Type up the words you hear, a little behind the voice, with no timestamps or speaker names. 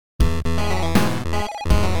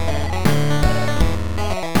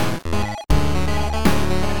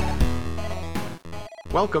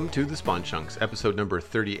Welcome to the Spawn Chunks, episode number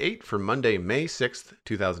 38 for Monday, May 6th,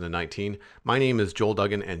 2019. My name is Joel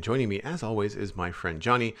Duggan, and joining me, as always, is my friend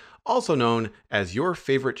Johnny, also known as your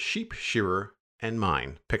favorite sheep shearer and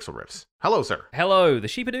mine, Pixel Riffs. Hello, sir. Hello. The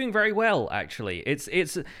sheep are doing very well, actually. It's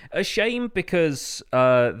a shame because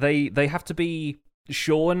they have to be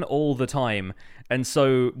shorn all the time. And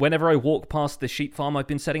so whenever I walk past the sheep farm I've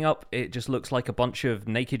been setting up, it just looks like a bunch of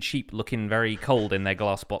naked sheep looking very cold in their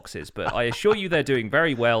glass boxes. But I assure you they're doing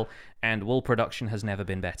very well, and wool production has never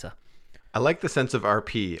been better. I like the sense of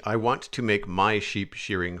RP. I want to make my sheep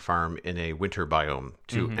shearing farm in a winter biome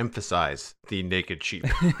to emphasize the naked sheep.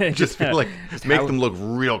 Just feel like make them look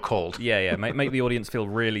real cold. Yeah. Make the audience feel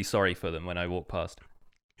really sorry for them when I walk past.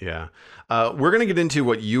 Yeah. We're going to get into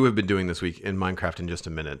what you have been doing this week in Minecraft in just a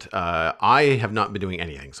minute. I have not been doing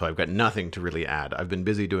anything, so I've got nothing to really add. I've been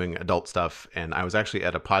busy doing adult stuff, and I was actually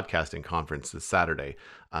at a podcasting conference this Saturday.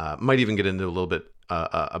 Might even get into a little bit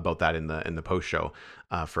about that in the post show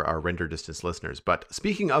for our render distance listeners. But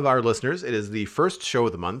speaking of our listeners, it is the first show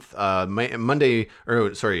of the month. May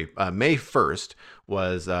 1st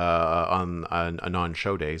was on a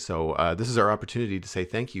non-show day. So this is our opportunity to say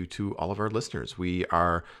thank you to all of our listeners. We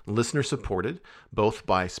are listener supported, both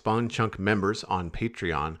by Spawn Chunk members on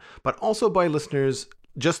Patreon, but also by listeners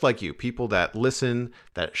just like you, people that listen,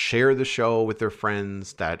 that share the show with their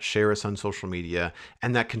friends, that share us on social media,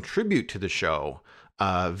 and that contribute to the show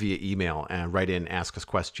via email and write in, ask us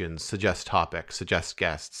questions, suggest topics, suggest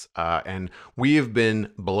guests. And we have been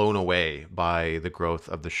blown away by the growth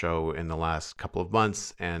of the show in the last couple of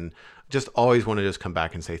months, and just always want to just come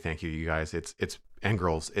back and say thank you, you guys. It's and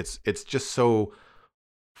girls. It's just so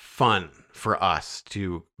fun for us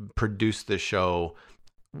to produce the show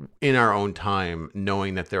in our own time,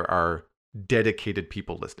 knowing that there are dedicated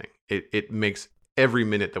people listening. It makes every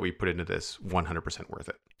minute that we put into this 100% worth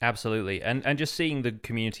it. Absolutely. And just seeing the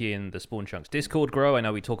community in the Spawn Chunks Discord grow, I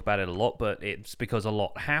know we talk about it a lot, but it's because a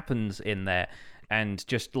lot happens in there, and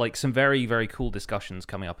just like some very, very cool discussions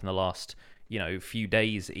coming up in the last, few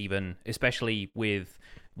days even, especially with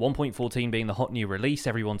 1.14 being the hot new release.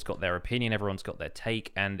 Everyone's got their opinion, everyone's got their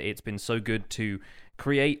take, and it's been so good to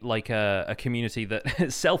create like a community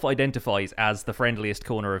that self-identifies as the friendliest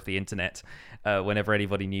corner of the internet. Whenever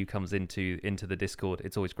anybody new comes into the Discord,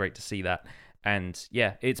 it's always great to see that. And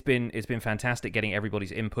yeah, it's been fantastic getting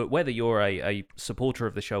everybody's input, whether you're a supporter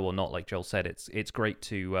of the show or not. Like Joel said, it's great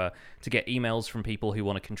to get emails from people who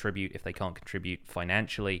want to contribute if they can't contribute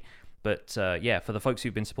financially. But yeah, for the folks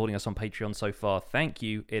who've been supporting us on Patreon so far, thank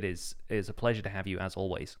you. It is a pleasure to have you as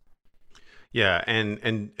always. Yeah,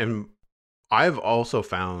 and I've also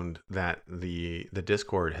found that the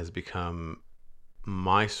Discord has become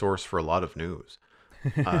my source for a lot of news.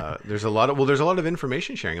 There's a lot of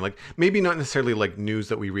information sharing, like maybe not necessarily like news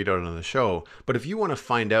that we read out on the show, but if you want to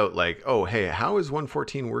find out like, oh, hey, how is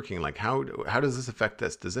 1.14 working? Like how does this affect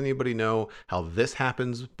this? Does anybody know how this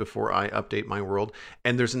happens before I update my world?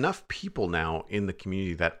 And there's enough people now in the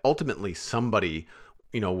community that ultimately somebody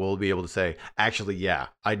will be able to say, actually, yeah,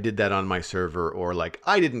 I did that on my server, or like,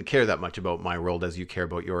 I didn't care that much about my world as you care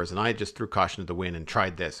about yours, and I just threw caution to the wind and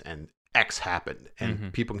tried this, and X happened.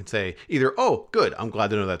 And people can say either, oh, good, I'm glad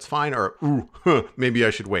to know that's fine, or, ooh, maybe I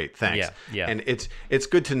should wait, thanks. Yeah. And it's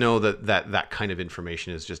good to know that kind of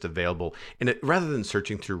information is just available. And rather than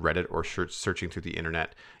searching through Reddit or searching through the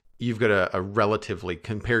internet, you've got a relatively,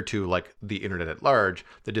 compared to like the internet at large,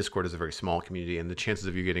 the Discord is a very small community, and the chances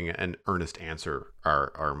of you getting an earnest answer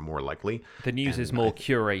are more likely. The news is more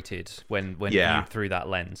curated when viewed through that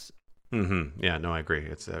lens. Yeah, no, I agree.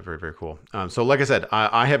 It's very, very cool. So like I said,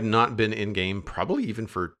 I have not been in game probably even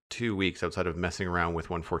for 2 weeks outside of messing around with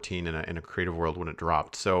 1.14 in a creative world when it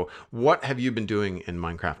dropped. So what have you been doing in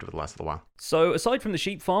Minecraft over the last little while? So aside from the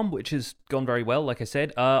sheep farm, which has gone very well, like I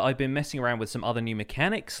said, I've been messing around with some other new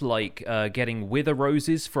mechanics, like getting wither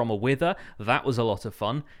roses from a wither. That was a lot of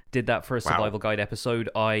fun. Did that for a survival guide episode.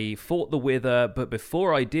 I fought the wither, but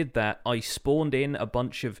before I did that, I spawned in a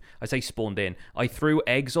bunch of... I say spawned in. I threw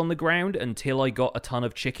eggs on the ground until I got a ton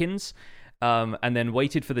of chickens. And then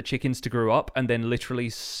waited for the chickens to grow up, and then literally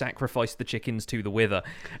sacrificed the chickens to the wither,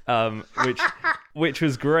 which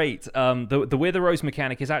was great. The wither rose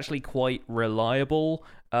mechanic is actually quite reliable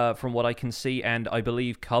from what I can see, and I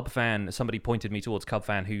believe Cubfan, somebody pointed me towards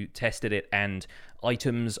Cubfan who tested it, and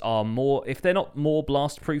items are more, if they're not more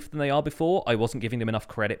blast proof than they are before, I wasn't giving them enough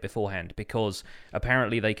credit beforehand, because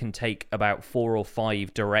apparently they can take about 4 or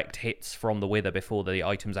 5 direct hits from the wither before the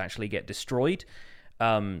items actually get destroyed.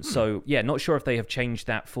 So yeah, not sure if they have changed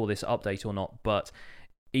that for this update or not, but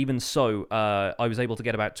even so, I was able to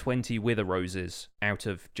get about 20 wither roses out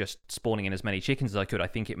of just spawning in as many chickens as I could. I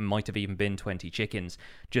think it might have even been 20 chickens.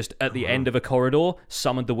 Just at the end of a corridor,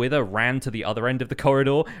 summoned the wither, ran to the other end of the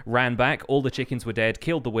corridor, ran back, all the chickens were dead,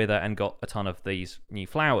 killed the wither, and got a ton of these new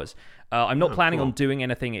flowers. I'm not planning on doing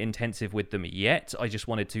anything intensive with them yet. I just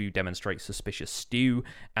wanted to demonstrate Suspicious Stew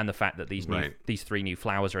and the fact that these 3 new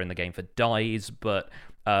flowers are in the game for dyes, but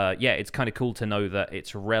yeah, it's kind of cool to know that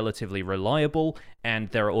it's relatively reliable, and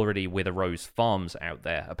there are already Wither Rose farms out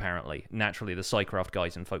there, apparently. Naturally, the Psycraft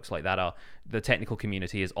guys and folks like that the technical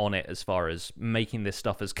community is on it as far as making this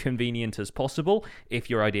stuff as convenient as possible, if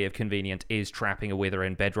your idea of convenient is trapping a Wither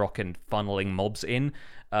in Bedrock and funneling mobs in.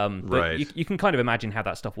 But you can kind of imagine how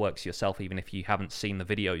that stuff works yourself, even if you haven't seen the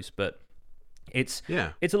videos, but it's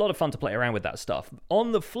a lot of fun to play around with that stuff.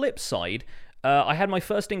 On the flip side, I had my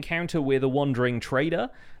first encounter with a Wandering Trader,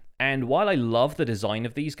 and while I love the design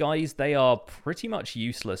of these guys, they are pretty much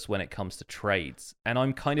useless when it comes to trades, and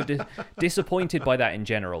I'm kind of disappointed by that in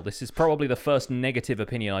general. This is probably the first negative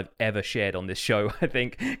opinion I've ever shared on this show, I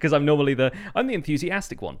think, because I'm normally the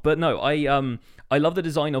enthusiastic one. But no, I love the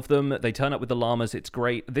design of them. They turn up with the llamas. It's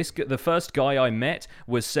great. The first guy I met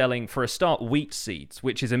was selling, for a start, wheat seeds,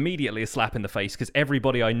 which is immediately a slap in the face because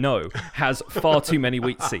everybody I know has far too many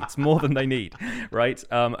wheat seeds, more than they need, right?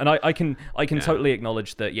 And I can totally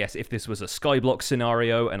acknowledge that, yes, if this was a Skyblock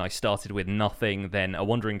scenario and I started with nothing, then a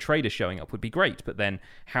Wandering Trader showing up would be great. But then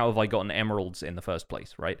how have I gotten emeralds in the first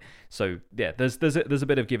place, right? So yeah, there's a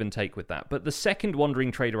bit of give and take with that. But the second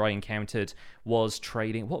Wandering Trader I encountered was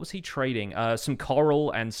trading. What was he trading? Some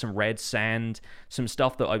coral and some red sand, some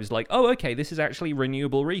stuff that I was like, oh, okay, this is actually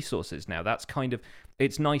renewable resources now. That's kind of,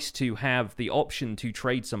 it's nice to have the option to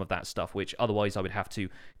trade some of that stuff, which otherwise I would have to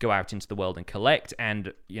go out into the world and collect,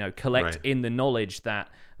 and collect in the knowledge that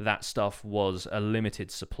that stuff was a limited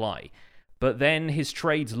supply. But then his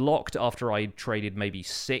trades locked after I traded maybe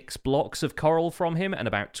 6 blocks of coral from him and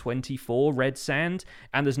about 24 red sand,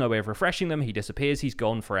 and there's no way of refreshing them. He disappears, he's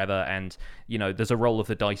gone forever, and, there's a roll of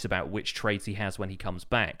the dice about which trades he has when he comes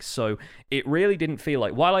back. So it really didn't feel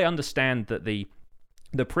like, while I understand that the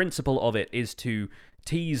principle of it is to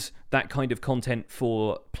tease that kind of content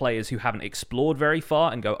for players who haven't explored very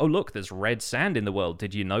far and go, oh, look, there's red sand in the world.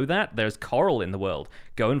 Did you know that? There's coral in the world.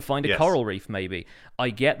 Go and find a coral reef, maybe. I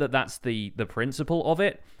get that that's the principle of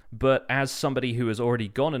it, but as somebody who has already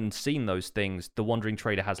gone and seen those things, the Wandering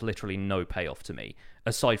Trader has literally no payoff to me,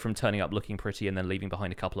 aside from turning up looking pretty and then leaving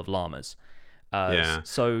behind a couple of llamas.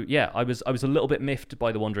 So, yeah, I was a little bit miffed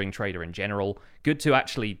by the Wandering Trader in general. Good to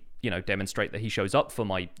actually demonstrate that he shows up for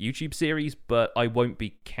my YouTube series, but I won't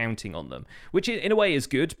be counting on them, which in a way is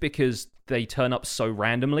good because they turn up so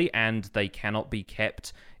randomly and they cannot be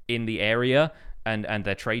kept in the area, and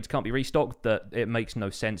their trades can't be restocked, that it makes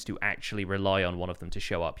no sense to actually rely on one of them to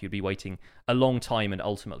show up. You'd be waiting a long time and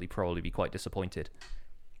ultimately probably be quite disappointed.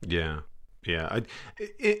 Yeah.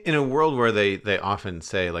 In a world where they often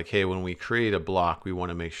say, like, hey, when we create a block, we want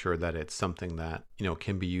to make sure that it's something that,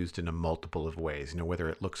 can be used in a multiple of ways, whether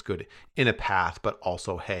it looks good in a path, but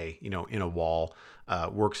also, hey, in a wall,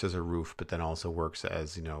 works as a roof, but then also works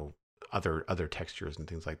as, other textures and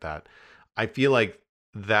things like that. I feel like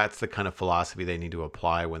that's the kind of philosophy they need to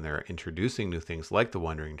apply when they're introducing new things like the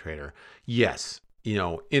Wandering Trader. Yes,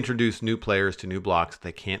 introduce new players to new blocks that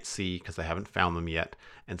they can't see because they haven't found them yet,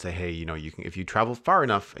 and say, hey, you can, if you travel far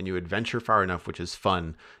enough and you adventure far enough, which is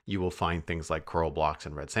fun, you will find things like coral blocks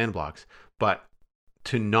and red sand blocks. But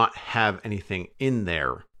to not have anything in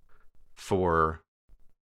there for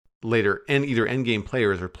later, and either endgame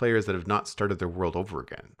players or players that have not started their world over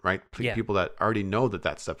again, right? People that already know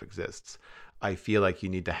that stuff exists. I feel like you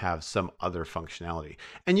need to have some other functionality,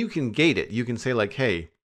 and you can gate it. You can say, like,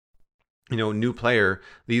 hey, new player,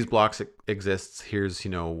 these blocks exists. Here's,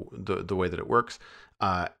 the way that it works.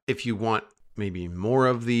 If you want maybe more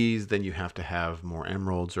of these, then you have to have more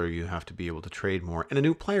emeralds, or you have to be able to trade more. And a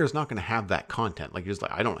new player is not going to have that content. Like, you're just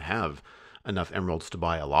like, I don't have enough emeralds to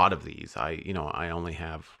buy a lot of these. I only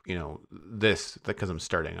have, this because I'm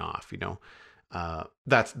starting off,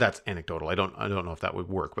 that's anecdotal. I don't know if that would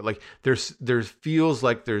work, but like there's feels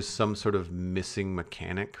like there's some sort of missing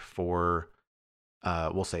mechanic for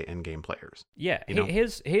we'll say endgame players. Yeah,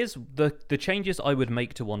 here's the changes I would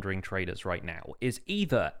make to Wandering Traders right now is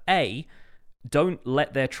either A, don't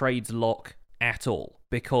let their trades lock at all,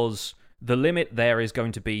 because the limit there is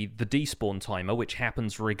going to be the despawn timer, which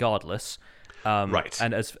happens regardless. Right.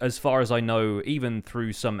 And as far as I know, even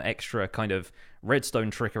through some extra kind of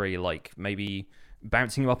redstone trickery, like maybe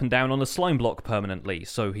bouncing him up and down on a slime block permanently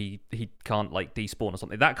so he can't like despawn or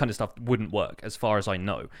something. That kind of stuff wouldn't work as far as I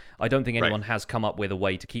know. I don't think anyone has come up with a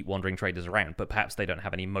way to keep wandering traders around, but perhaps they don't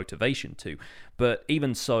have any motivation to. But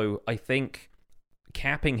even so, I think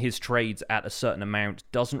capping his trades at a certain amount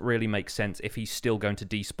doesn't really make sense if he's still going to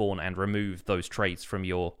despawn and remove those trades from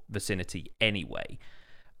your vicinity anyway.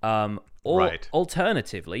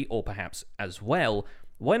 Alternatively, or perhaps as well,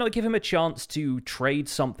 why not give him a chance to trade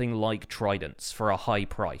something like tridents for a high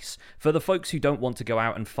price? For the folks who don't want to go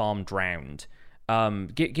out and farm drowned,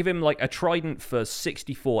 give him like a trident for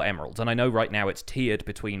 64 emeralds. And I know right now it's tiered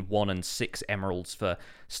between 1 and 6 emeralds for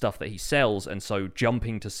stuff that he sells, and so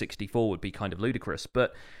jumping to 64 would be kind of ludicrous.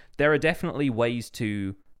 But there are definitely ways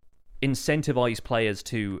to incentivize players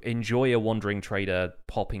to enjoy a wandering trader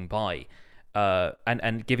popping by,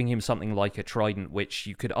 and giving him something like a trident, which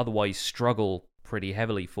you could otherwise struggle pretty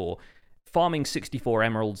heavily for. Farming 64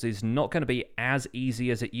 emeralds is not going to be as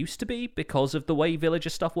easy as it used to be because of the way villager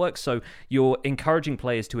stuff works, so you're encouraging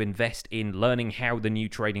players to invest in learning how the new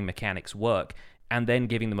trading mechanics work, and then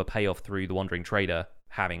giving them a payoff through the Wandering Trader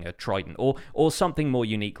having a trident, or something more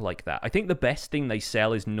unique like that. I think the best thing they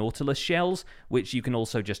sell is Nautilus shells, which you can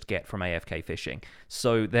also just get from AFK fishing.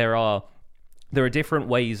 So there are different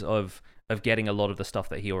ways of getting a lot of the stuff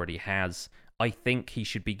that he already has. I think he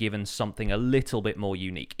should be given something a little bit more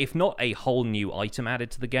unique. If not a whole new item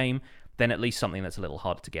added to the game, then at least something that's a little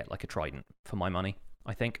harder to get, like a trident, for my money,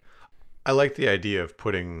 I think. I like the idea of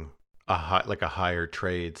putting a higher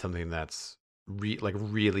trade, something that's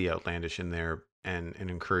really outlandish in there, and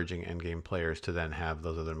encouraging endgame players to then have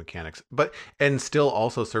those other mechanics, and still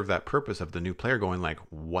also serve that purpose of the new player going like,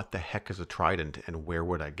 what the heck is a trident and where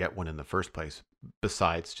would I get one in the first place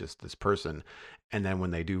besides just this person? And then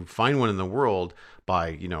when they do find one in the world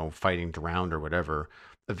by, fighting drowned or whatever,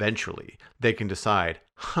 eventually they can decide,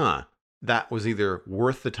 that was either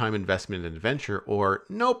worth the time investment in adventure, or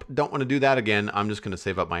nope, don't want to do that again. I'm just going to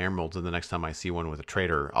save up my emeralds, and the next time I see one with a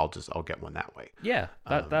trader, I'll get one that way. Yeah,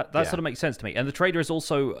 that sort of makes sense to me. And the trader is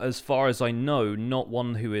also, as far as I know, not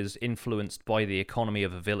one who is influenced by the economy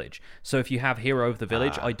of a village. So if you have Hero of the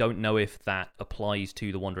Village, I don't know if that applies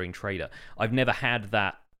to the Wandering Trader. I've never had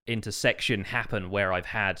that intersection happen where I've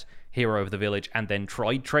had Hero of the Village and then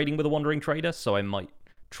tried trading with a Wandering Trader, so I might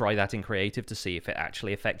try that in creative to see if it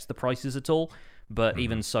actually affects the prices at all. But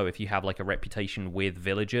even so, if you have like a reputation with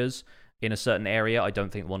villagers in a certain area, I don't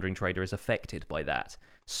think Wandering Trader is affected by that.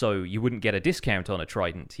 So you wouldn't get a discount on a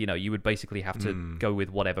trident. You would basically have to go with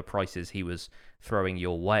whatever prices he was throwing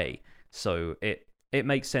your way. So it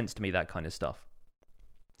makes sense to me, that kind of stuff.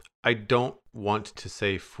 I don't want to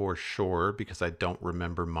say for sure because I don't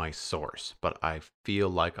remember my source, but I feel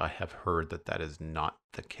like I have heard that is not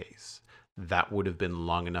the case. That would have been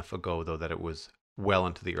long enough ago, though, that it was well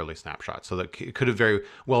into the early snapshot. So that it could have very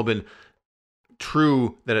well been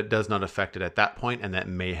true that it does not affect it at that point, and that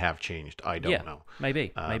may have changed. I don't know.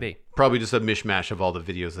 Maybe. Probably just a mishmash of all the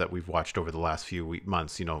videos that we've watched over the last few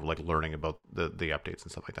months, like learning about the updates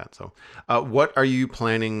and stuff like that. So what are you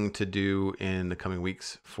planning to do in the coming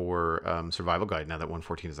weeks for Survival Guide now that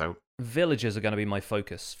 1.14 is out? Villagers are going to be my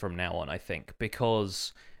focus from now on, I think,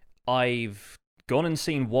 because I've gone and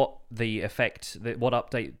seen what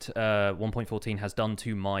update 1.14 has done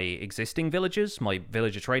to my existing villagers, my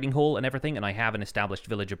villager trading hall and everything, and I have an established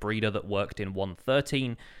villager breeder that worked in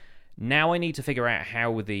 1.13. Now I need to figure out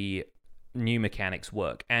how the new mechanics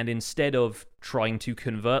work, and instead of trying to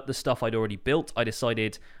convert the stuff I'd already built, I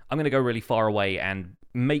decided I'm going to go really far away and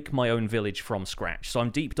make my own village from scratch. So I'm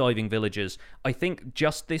deep diving villagers, I think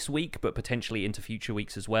just this week, but potentially into future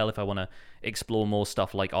weeks as well if I want to explore more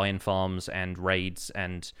stuff like iron farms and raids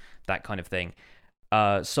and that kind of thing.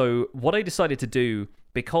 So what I decided to do,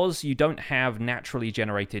 because you don't have naturally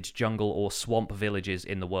generated jungle or swamp villages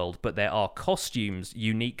in the world, but there are costumes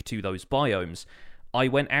unique to those biomes, I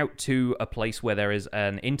went out to a place where there is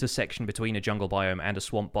an intersection between a jungle biome and a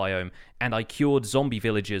swamp biome, and I cured zombie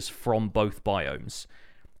villagers from both biomes.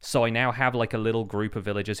 So I now have like a little group of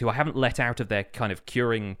villagers who I haven't let out of their kind of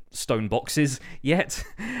curing stone boxes yet,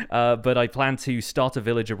 but I plan to start a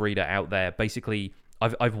villager breeder out there. Basically,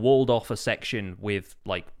 I've walled off a section with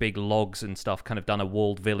like big logs and stuff, kind of done a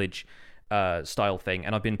walled village style thing,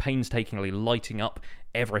 and I've been painstakingly lighting up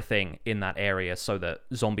everything in that area so that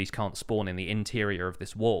zombies can't spawn in the interior of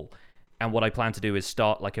this wall. And what I plan to do is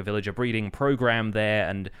start like a villager breeding program there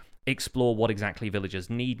and explore what exactly villagers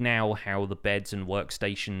need now, how the beds and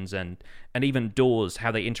workstations and even doors,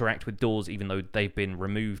 how they interact with doors even though they've been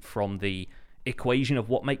removed from the equation of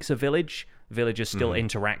what makes a village. villagers still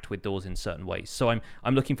interact with doors in certain ways. So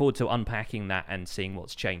I'm looking forward to unpacking that and seeing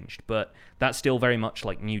what's changed. But that's still very much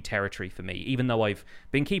like new territory for me. Even though I've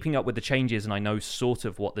been keeping up with the changes and I know sort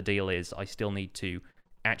of what the deal is, I still need to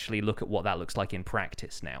actually look at what that looks like in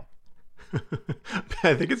practice now.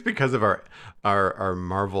 I think it's because of our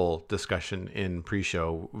Marvel discussion in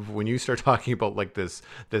pre-show. When you start talking about like this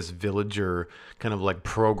villager kind of like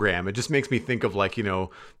program, it just makes me think of like,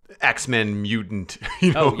 X-Men mutant,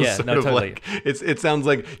 totally. like it sounds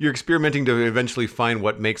like you're experimenting to eventually find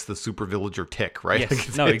what makes the super villager tick, right?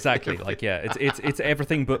 Yes, Like exactly. Like, it's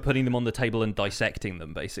everything but putting them on the table and dissecting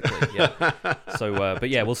them, basically. Yeah. So, but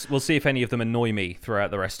yeah, we'll see if any of them annoy me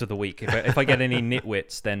throughout the rest of the week. If I get any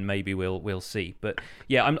nitwits, then maybe we'll see. But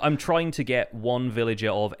yeah, I'm trying to get one villager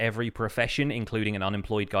of every profession, including an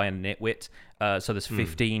unemployed guy and a nitwit. So there's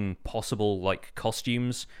 15 possible like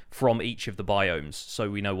costumes from each of the biomes, so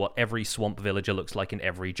we know what every swamp villager looks like and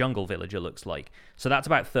every jungle villager looks like. So that's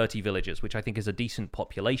about 30 villagers, which I think is a decent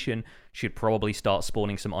population. Should probably start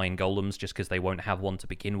spawning some iron golems just because they won't have one to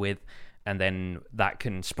begin with, and then that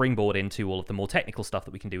can springboard into all of the more technical stuff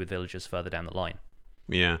that we can do with villagers further down the line.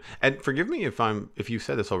 Yeah, and forgive me if you've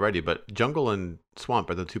said this already, but jungle and swamp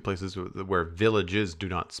are the two places where villages do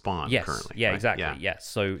not spawn. Yes, currently. yeah, right? exactly. Yeah.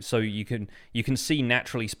 Yes, so you can see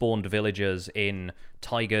naturally spawned villagers in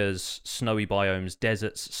tigers, snowy biomes,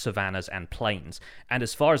 deserts, savannas, and plains. And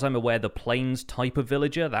as far as I'm aware, the plains type of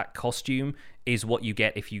villager, that costume, is what you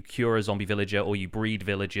get if you cure a zombie villager or you breed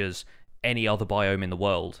villagers any other biome in the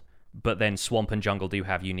world. But then swamp and jungle do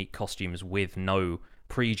have unique costumes with no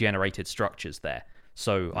pre-generated structures there.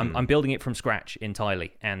 So I'm building it from scratch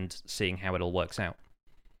entirely and seeing how it all works out.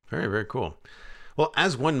 Very, very cool. Well,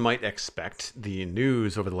 as one might expect, the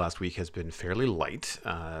news over the last week has been fairly light.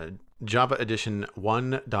 Java Edition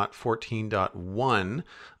 1.14.1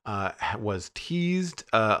 was teased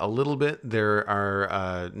a little bit.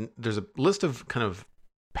 There's a list of kind of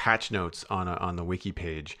patch notes on the wiki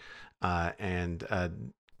page, and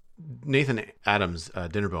Nathan Adams,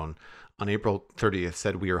 Dinnerbone, on April 30th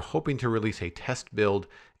said, "We are hoping to release a test build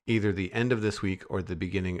either the end of this week or the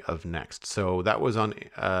beginning of next." So that was on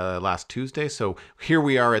last Tuesday. So here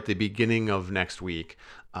we are at the beginning of next week.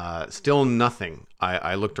 Still nothing.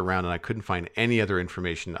 I looked around and I couldn't find any other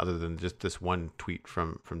information other than just this one tweet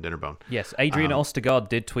from Dinnerbone. Yes, Adrian Ostergaard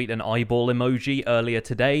did tweet an eyeball emoji earlier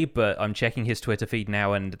today, but I'm checking his Twitter feed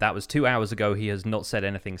now, and that was 2 hours ago. He has not said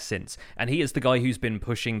anything since. And he is the guy who's been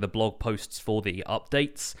pushing the blog posts for the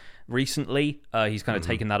updates recently. He's kind of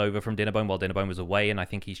taken that over from Dinnerbone while Dinnerbone was away, and I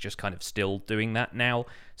think he's just kind of still doing that now.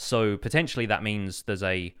 So potentially that means there's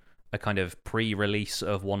a kind of pre-release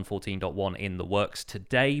of 1.14.1 in the works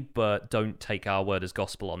today, but don't take our word as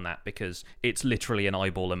gospel on that because it's literally an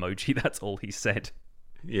eyeball emoji. That's all he said.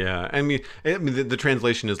 Yeah, I mean the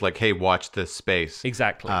translation is like, "Hey, watch this space."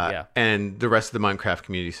 Exactly. Yeah. And the rest of the Minecraft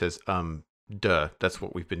community says, duh, that's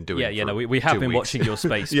what we've been doing. We have been watching your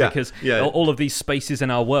space because all of these spaces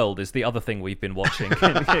in our world is the other thing we've been watching.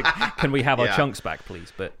 Can we have our chunks back,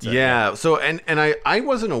 please? But so and I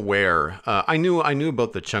wasn't aware. I knew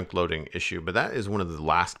about the chunk loading issue, but that is one of the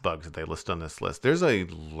last bugs that they list on this list. There's a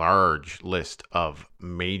large list of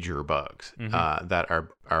major bugs that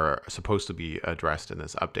are supposed to be addressed in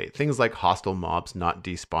this update. Things like hostile mobs not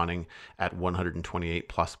despawning at 128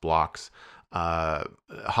 plus blocks.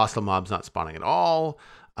 Hostile mobs not spawning at all,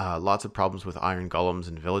 lots of problems with iron golems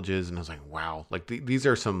and villages, and I was like, wow, like these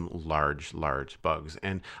are some large bugs.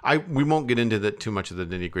 And we won't get into too much of the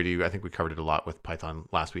nitty gritty. I think we covered it a lot with Python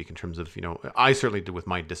last week in terms of, I certainly did with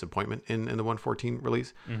my disappointment in the 1.14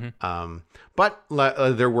 release. But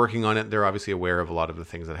they're working on it. They're obviously aware of a lot of the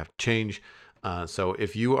things that have to change. So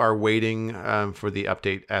if you are waiting for the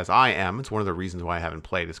update, as I am, it's one of the reasons why I haven't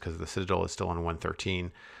played, is because the Citadel is still on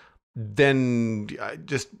 1.13. Then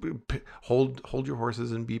just hold your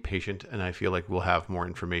horses and be patient, and I feel like we'll have more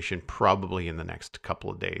information probably in the next couple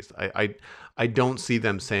of days. I don't see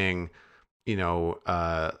them saying,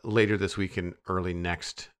 later this week and early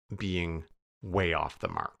next being way off the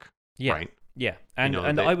mark. Yeah. Right? Yeah, and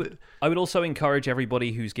I would also encourage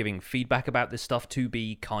everybody who's giving feedback about this stuff to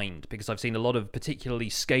be kind, because I've seen a lot of particularly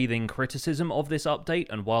scathing criticism of this update,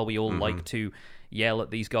 and while we all like to yell at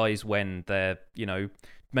these guys when they're,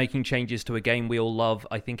 making changes to a game we all love,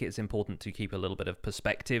 I think it's important to keep a little bit of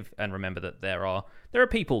perspective and remember that there are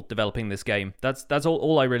people developing this game. That's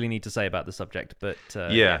all I really need to say about the subject. But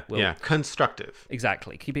constructive.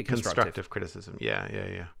 Exactly, keep it constructive criticism.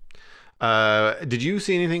 Yeah. Did you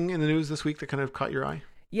see anything in the news this week that kind of caught your eye?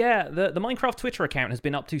 Yeah, the Minecraft Twitter account has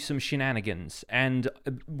been up to some shenanigans, and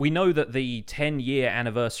we know that the 10-year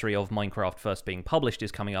anniversary of Minecraft first being published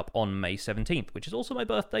is coming up on May 17th, which is also my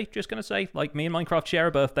birthday. Just going to say, like, me and Minecraft share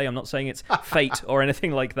a birthday. I'm not saying it's fate or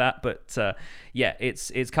anything like that, but yeah,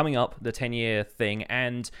 it's coming up, the 10-year thing,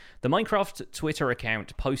 and the Minecraft Twitter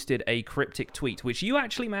account posted a cryptic tweet, which you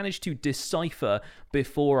actually managed to decipher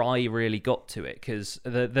before I really got to it, because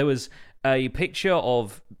there was a picture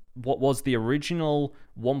of what was the original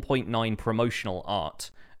 1.9 promotional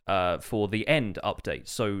art for the End update.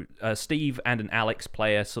 So Steve and an Alex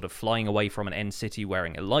player sort of flying away from an End city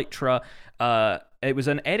wearing Elytra. It was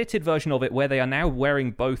an edited version of it where they are now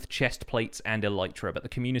wearing both chest plates and Elytra, but the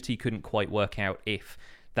community couldn't quite work out if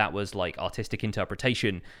that was like artistic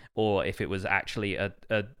interpretation or if it was actually a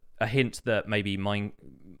hint that maybe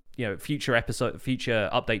future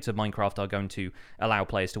updates of Minecraft are going to allow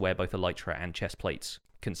players to wear both Elytra and chest plates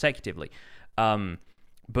consecutively.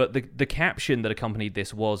 But the caption that accompanied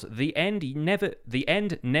this was, the end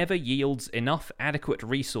never yields enough adequate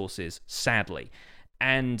resources, sadly.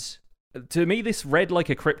 And to me, this read like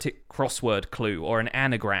a cryptic crossword clue or an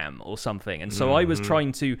anagram or something. And so I was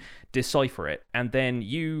trying to decipher it. And then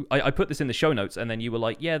I put this in the show notes, and then you were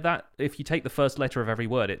like, yeah, that if you take the first letter of every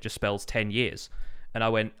word, it just spells 10 years. And I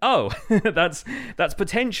went, oh, that's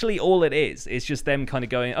potentially all it is. It's just them kind of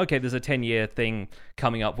going, okay, there's a 10-year thing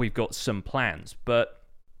coming up. We've got some plans. But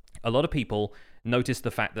a lot of people noticed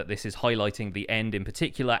the fact that this is highlighting the End in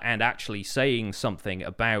particular and actually saying something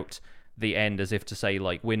about the End as if to say,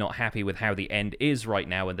 like, we're not happy with how the End is right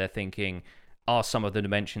now. And they're thinking, are some of the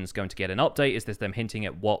dimensions going to get an update? Is this them hinting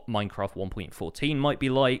at what Minecraft 1.14 might be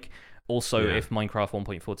like? Also, if Minecraft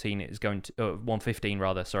 1.14 is going to 1.15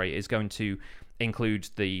 rather, sorry, is going to include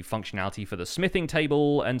the functionality for the smithing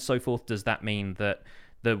table and so forth, does that mean that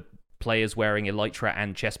the players wearing Elytra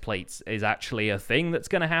and chest plates is actually a thing that's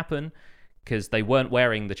going to happen? Because they weren't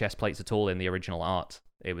wearing the chest plates at all in the original art.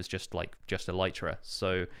 It was just Elytra.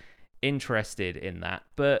 So interested in that.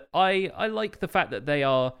 But I like the fact that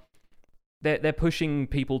they're pushing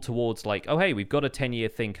people towards like, oh hey, we've got a 10-year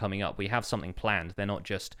thing coming up. We have something planned. They're not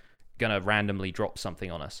just gonna randomly drop something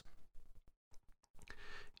on us.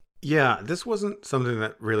 Yeah, this wasn't something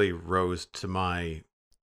that really rose to my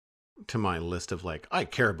list of like, I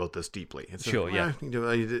care about this deeply. It's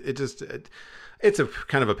it's a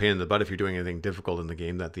kind of a pain in the butt if you're doing anything difficult in the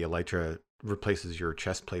game that the Elytra replaces your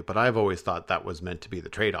chest plate. But I've always thought that was meant to be the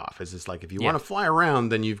trade-off. Is it's like if you want to fly around,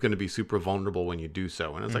 then you're going to be super vulnerable when you do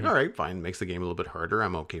so. And it's like, all right, fine, makes the game a little bit harder.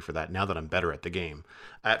 I'm okay for that now that I'm better at the game.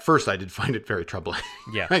 At first, I did find it very troubling.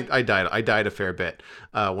 Yeah, I died a fair bit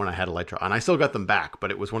when I had Elytra, and I still got them back. But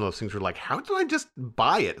it was one of those things where like, how did I just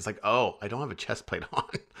buy it? It's like, oh, I don't have a chest plate on.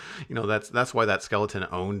 That's why that skeleton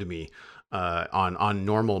owned me on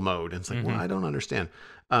normal mode. And it's like, well, I don't understand.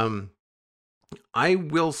 I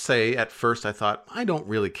will say at first I thought, I don't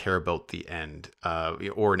really care about the End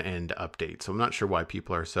or an End update. So I'm not sure why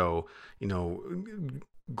people are so,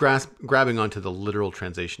 grabbing onto the literal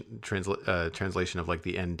translation of like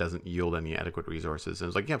the End doesn't yield any adequate resources. And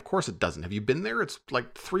it's like, yeah, of course it doesn't. Have you been there? It's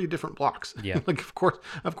like 3 different blocks. Yeah. Like, of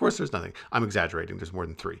course there's nothing. I'm exaggerating. There's more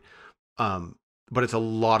than 3. But it's a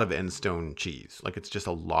lot of Endstone cheese. Like it's just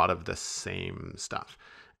a lot of the same stuff.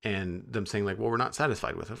 And them saying like, well, we're not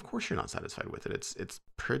satisfied with it. Of course you're not satisfied with it. It's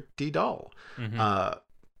pretty dull.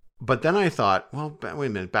 But then I thought, well, wait a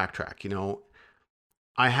minute, backtrack.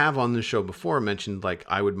 I have on the show before mentioned like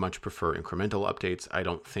I would much prefer incremental updates. I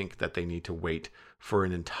don't think that they need to wait for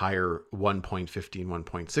an entire 1.15,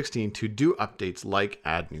 1.16 to do updates like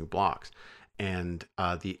add new blocks. And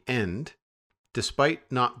the End,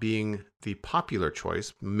 despite not being the popular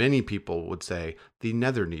choice, many people would say the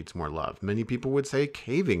Nether needs more love. Many people would say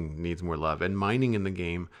caving needs more love, and mining in the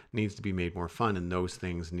game needs to be made more fun, and those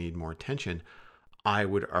things need more attention. I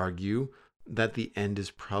would argue that the End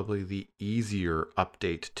is probably the easier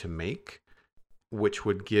update to make, which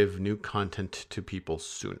would give new content to people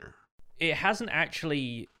sooner. It hasn't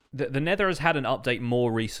actually... The Nether has had an update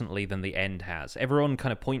more recently than the End has. Everyone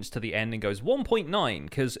kind of points to the End and goes 1.9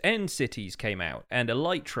 because End Cities came out and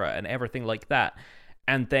Elytra and everything like that.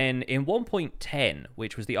 And then in 1.10,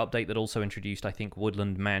 which was the update that also introduced, I think,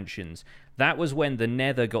 Woodland Mansions, that was when the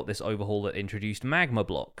Nether got this overhaul that introduced magma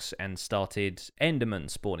blocks and started Endermen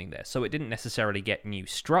spawning there. So it didn't necessarily get new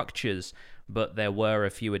structures, but there were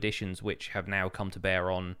a few additions which have now come to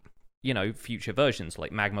bear on future versions,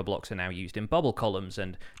 like magma blocks are now used in bubble columns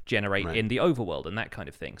and generate in the overworld and that kind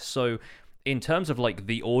of thing. So in terms of like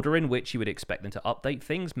the order in which you would expect them to update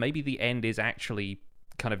things, maybe the End is actually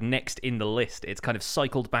kind of next in the list. It's kind of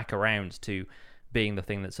cycled back around to being the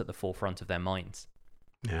thing that's at the forefront of their minds.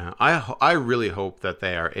 Yeah, I really hope that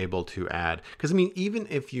they are able to add, because I mean, even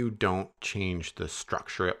if you don't change the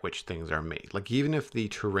structure at which things are made, like even if the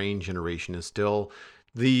terrain generation is still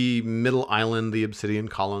the middle island, the obsidian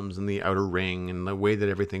columns, and the outer ring, and the way that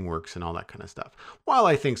everything works, and all that kind of stuff. While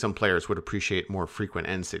I think some players would appreciate more frequent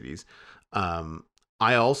end cities, I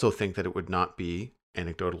also think that it would not be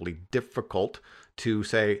anecdotally difficult to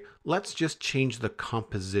say, let's just change the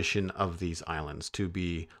composition of these islands to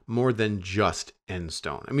be more than just end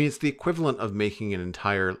stone. I mean, it's the equivalent of making an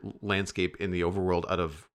entire landscape in the overworld out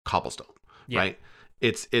of cobblestone, right?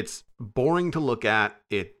 It's boring to look at.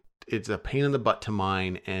 It's a pain in the butt to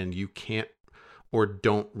mine, and you can't or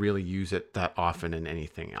don't really use it that often in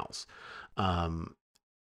anything else.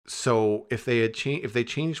 So if they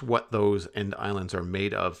changed what those end islands are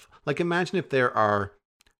made of, like imagine if there are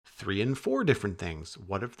 3 and 4 different things.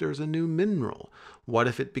 What if there's a new mineral? What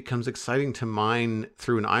if it becomes exciting to mine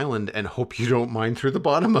through an island and hope you don't mine through the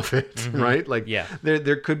bottom of it, right? Like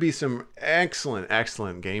there could be some excellent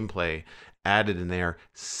gameplay added in there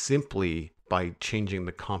simply by changing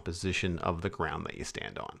the composition of the ground that you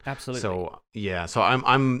stand on. Absolutely. So yeah, so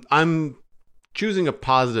I'm choosing a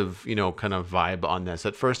positive, kind of vibe on this.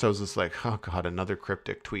 At first I was just like, oh God, another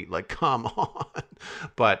cryptic tweet. Like, come on.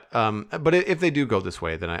 But if they do go this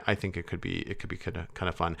way, then I think it could be kind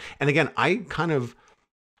of fun. And again, I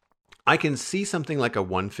can see something like a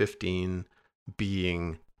 115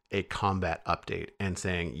 being a combat update and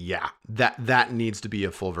saying, yeah, that needs to be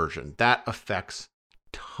a full version. That affects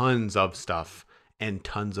tons of stuff and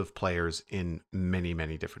tons of players in many,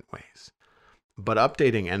 many different ways. But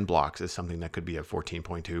updating end blocks is something that could be a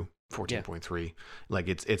 14.2, 14.3. Yeah. Like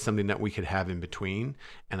it's something that we could have in between.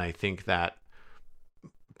 And I think that,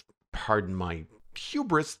 pardon my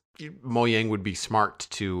hubris, Mojang would be smart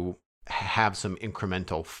to have some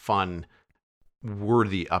incremental fun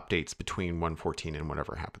worthy updates between 1.14 and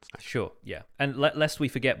whatever happens next. Sure, yeah. And lest we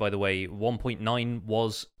forget, by the way, 1.9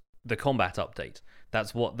 was the combat update.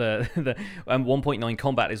 That's what the 1.9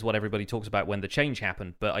 combat is what everybody talks about when the change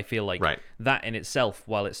happened. But I feel like that in itself,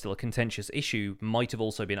 while it's still a contentious issue, might have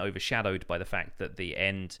also been overshadowed by the fact that the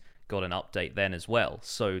end got an update then as well.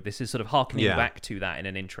 So this is sort of harkening back to that in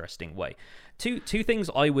an interesting way. Two things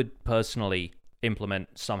I would personally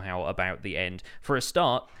implement somehow about the end. For a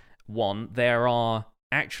start, one, there are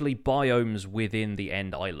actually biomes within the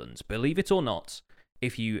end islands. Believe it or not,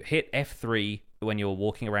 if you hit F3 when you're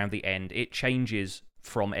walking around the end, it changes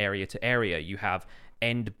from area to area. You have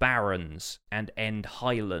end barrens and end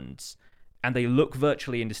highlands, and they look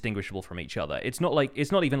virtually indistinguishable from each other. It's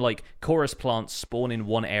not even like chorus plants spawn in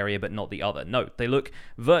one area but not the other. No, they look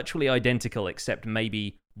virtually identical, except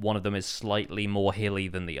maybe one of them is slightly more hilly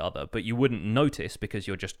than the other, but you wouldn't notice because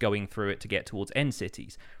you're just going through it to get towards end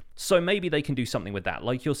cities. So maybe they can do something with that,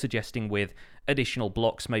 like you're suggesting, with additional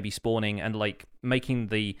blocks maybe spawning and like making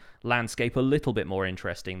the landscape a little bit more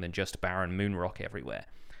interesting than just barren moon rock everywhere.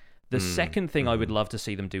 The second thing I would love to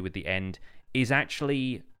see them do with the end is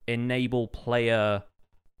actually enable player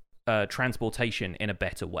transportation in a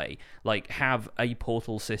better way. Like have a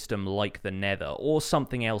portal system like the Nether or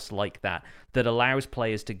something else like that allows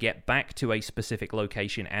players to get back to a specific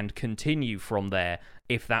location and continue from there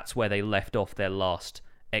if that's where they left off their last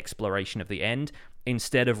exploration of the end,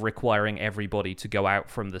 instead of requiring everybody to go out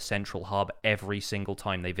from the central hub every single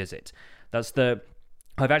time they visit.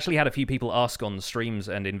 I've actually had a few people ask on streams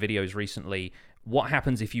and in videos recently, what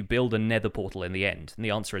happens if you build a nether portal in the end? And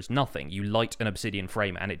the answer is nothing. You light an obsidian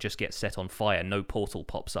frame and it just gets set on fire. No portal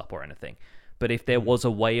pops up or anything. But if there was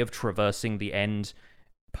a way of traversing the end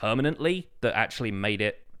permanently that actually made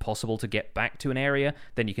it possible to get back to an area,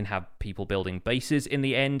 then you can have people building bases in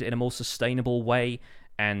the end in a more sustainable way,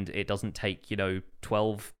 and it doesn't take,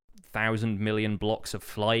 12,000 million blocks of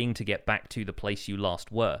flying to get back to the place you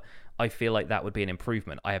last were. I feel like that would be an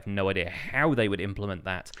improvement. I have no idea how they would implement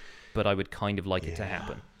that, but I would kind of like it to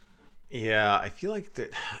happen. Yeah, I feel like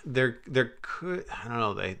there could, I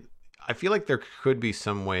don't know, I feel like there could be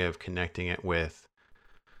some way of connecting it with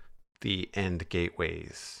the end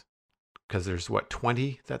gateways, because there's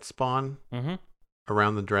 20 that spawn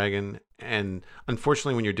around the dragon, and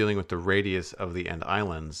unfortunately when you're dealing with the radius of the end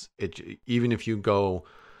islands, even if you go,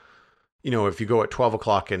 if you go at 12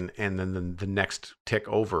 o'clock and then the next tick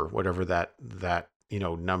over, whatever that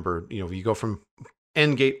number, if you go from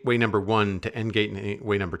end gateway number 1 to end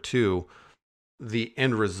gateway number 2, the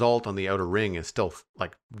end result on the outer ring is still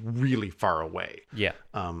like really far away. Yeah.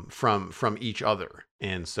 From each other.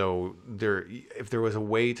 And so if there was a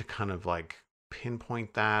way to kind of like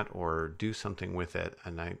pinpoint that or do something with it,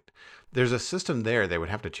 and there's a system there, they would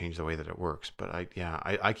have to change the way that it works. But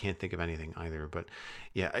I can't think of anything either. But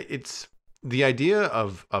yeah, the idea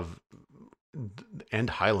of end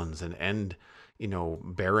highlands and end,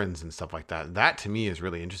 barrens and stuff like that. That to me is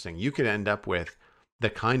really interesting. You could end up with the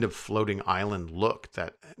kind of floating island look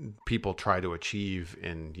that people try to achieve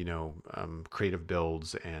in, creative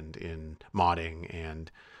builds and in modding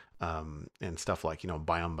and stuff like,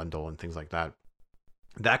 Biome Bundle and things like that.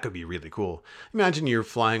 That could be really cool. Imagine you're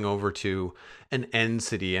flying over to an end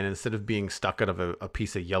city, and instead of being stuck out of a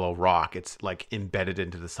piece of yellow rock, it's like embedded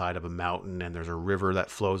into the side of a mountain, and there's a river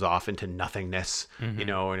that flows off into nothingness, and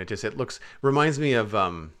it reminds me of,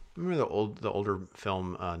 remember the older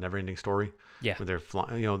film, Neverending Story? Yeah. Where they're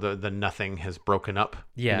flying, the nothing has broken up,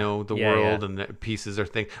 yeah. The world, and the pieces are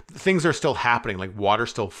things are still happening, like water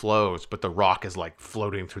still flows, but the rock is like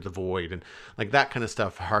floating through the void, and like that kind of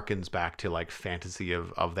stuff harkens back to like fantasy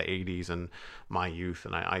of the 80s and my youth,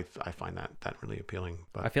 and I find that really appealing.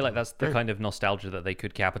 But I feel like that's the kind of nostalgia that they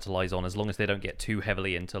could capitalize on, as long as they don't get too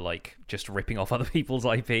heavily into like just ripping off other people's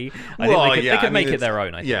IP. I think they could make it their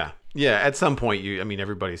own. I think. Yeah, at some point,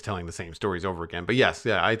 everybody's telling the same stories over again. But yes,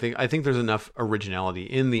 I think there's enough originality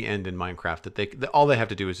in the end in Minecraft that all they have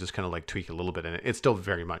to do is just kind of like tweak a little bit, and it's still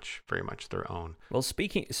very much their own. Well,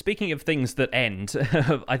 speaking of things that end,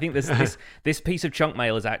 I think this piece of chunk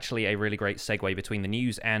mail is actually a really great segue between the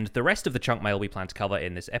news and the rest of the chunk mail we plan to cover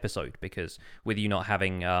in this episode, because with you not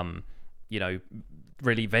having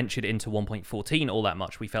really ventured into 1.14 all that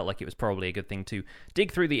much, we felt like it was probably a good thing to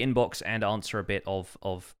dig through the inbox and answer a bit of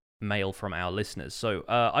mail from our listeners. So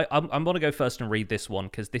I'm going to go first and read this one,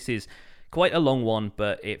 because this is quite a long one,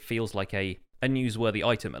 but it feels like a newsworthy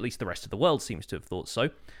item. At least the rest of the world seems to have thought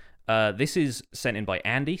so. This is sent in by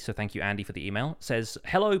Andy, so thank you, Andy, for the email. It says,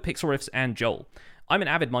 "Hello, Pixel Riffs and Joel. I'm an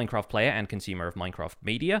avid Minecraft player and consumer of Minecraft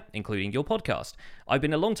media, including your podcast. I've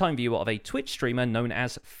been a long-time viewer of a Twitch streamer known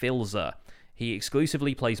as Philza. He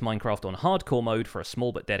exclusively plays Minecraft on hardcore mode for a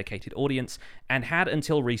small but dedicated audience, and had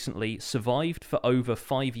until recently survived for over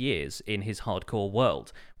 5 years in his hardcore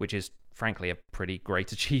world, which is frankly a pretty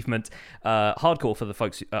great achievement. Hardcore, for the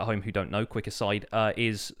folks at home who don't know, quick aside,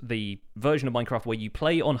 is the version of Minecraft where you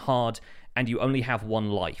play on hard and you only have one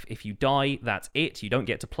life. If you die, that's it. You don't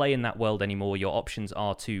get to play in that world anymore. Your options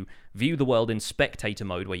are to view the world in spectator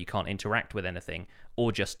mode, where you can't interact with anything,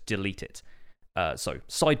 or just delete it. So,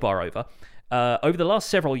 sidebar over. Over the last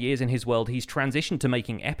several years in his world, he's transitioned to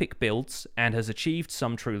making epic builds and has achieved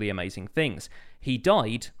some truly amazing things. He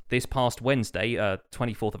died this past Wednesday,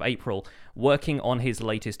 24th of April, working on his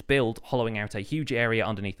latest build, hollowing out a huge area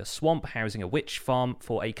underneath a swamp, housing a witch farm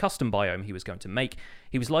for a custom biome he was going to make.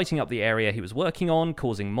 He was lighting up the area he was working on,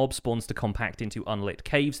 causing mob spawns to compact into unlit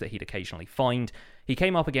caves that he'd occasionally find. He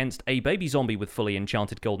came up against a baby zombie with fully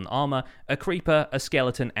enchanted golden armor, a creeper, a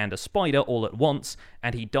skeleton, and a spider all at once,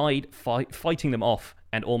 and he died fighting them off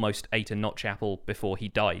and almost ate a notch apple before he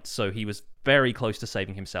died. So he was very close to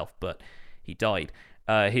saving himself, but he died.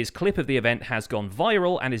 His clip of the event has gone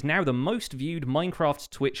viral and is now the most viewed Minecraft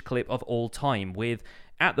Twitch clip of all time, with,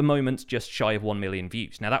 at the moment, just shy of 1 million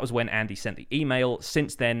views. Now, that was when Andy sent the email.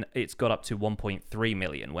 Since then, it's got up to 1.3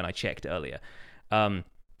 million when I checked earlier.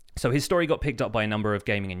 So his story got picked up by a number of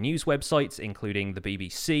gaming and news websites, including the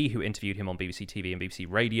BBC, who interviewed him on BBC TV and BBC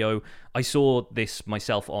Radio. I saw this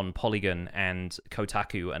myself on Polygon and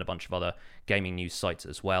Kotaku and a bunch of other gaming news sites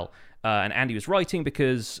as well. And Andy was writing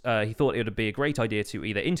because he thought it would be a great idea to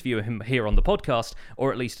either interview him here on the podcast,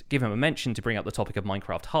 or at least give him a mention to bring up the topic of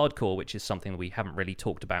Minecraft hardcore, which is something we haven't really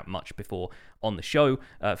talked about much before on the show.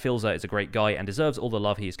 Philza is a great guy and deserves all the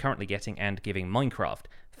love he is currently getting and giving Minecraft.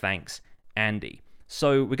 Thanks, Andy.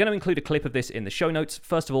 So we're going to include a clip of this in the show notes.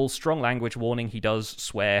 First of all, strong language warning. He does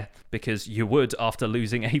swear, because you would after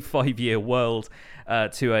losing a 5-year world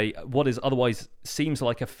to what is otherwise seems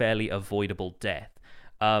like a fairly avoidable death.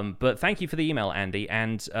 But thank you for the email, Andy,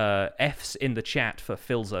 and F's in the chat for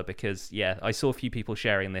Philza, because yeah, I saw a few people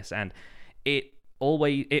sharing this, and it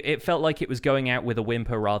felt like it was going out with a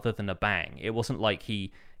whimper rather than a bang. It wasn't like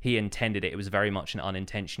he intended it. It was very much an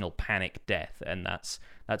unintentional panic death, and that's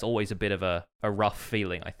always a bit of a rough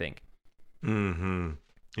feeling, I think. Mm-hmm.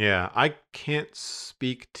 Yeah, I can't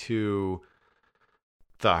speak to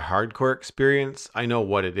the hardcore experience. I know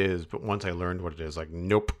what it is, but once I learned what it is, like,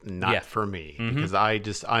 nope, not for me. Mm-hmm. Because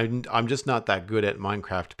I'm just not that good at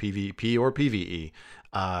Minecraft PvP or PvE.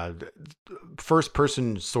 First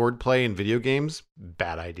person sword play in video games,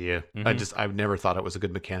 bad idea. Mm-hmm. I've never thought it was a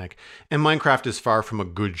good mechanic. And Minecraft is far from a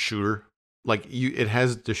good shooter. Like, it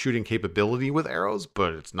has the shooting capability with arrows,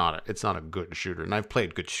 but it's not a good shooter. And I've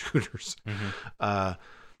played good shooters. Mm-hmm.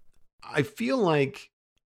 I feel like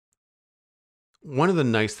one of the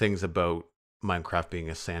nice things about Minecraft being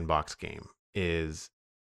a sandbox game is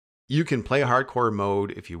you can play hardcore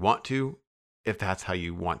mode if you want to, if that's how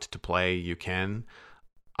you want to play, you can.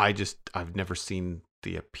 I've never seen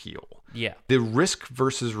the appeal. Yeah. The risk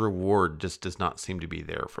versus reward just does not seem to be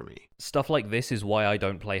there for me. Stuff like this is why I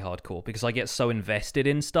don't play hardcore, because I get so invested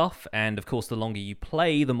in stuff, and of course the longer you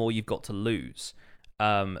play, the more you've got to lose.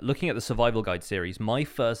 Looking at the Survival Guide series, my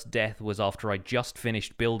first death was after I just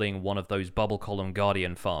finished building one of those bubble column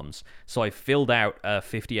Guardian farms. So I filled out a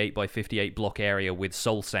 58 by 58 block area with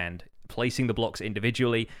soul sand, placing the blocks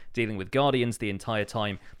individually, dealing with Guardians the entire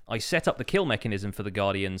time. I set up the kill mechanism for the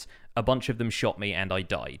Guardians, a bunch of them shot me, and I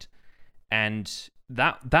died. And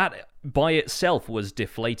that by itself was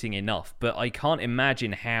deflating enough, but I can't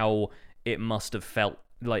imagine how it must have felt.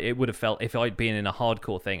 Like it would have felt if I'd been in a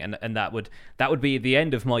hardcore thing, and that would be the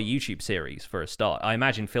end of my YouTube series for a start. I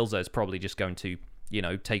imagine Philza is probably just going to,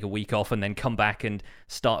 take a week off and then come back and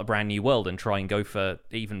start a brand new world and try and go for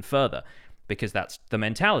even further, because that's the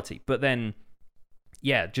mentality. But then,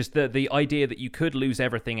 yeah, just the idea that you could lose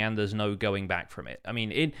everything and there's no going back from it. I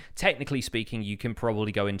mean, technically speaking, you can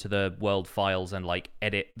probably go into the world files and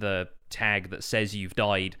edit the tag that says you've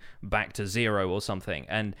died back to 0 or something,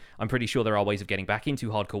 and I'm pretty sure there are ways of getting back into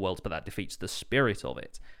hardcore worlds, but that defeats the spirit of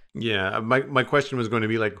it. Yeah, my question was going to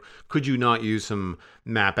be could you not use some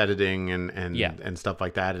map editing and stuff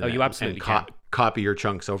like that? And, you absolutely can. Copy your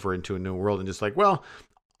chunks over into a new world and just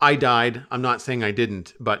I died. I'm not saying I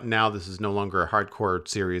didn't, but now this is no longer a hardcore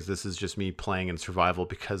series. This is just me playing in survival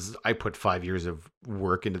because I put 5 years of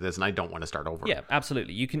work into this and I don't want to start over. Yeah,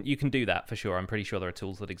 absolutely. You can do that for sure. I'm pretty sure there are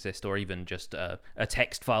tools that exist, or even just a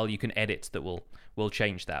text file you can edit that will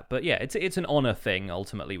change that. But yeah, it's an honor thing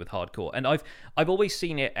ultimately with hardcore, and I've always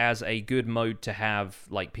seen it as a good mode to have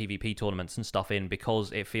PvP tournaments and stuff in,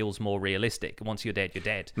 because it feels more realistic. Once you're dead, you're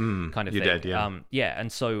dead, kind of you're thing. Dead, yeah. Yeah,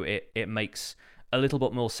 and so it makes a little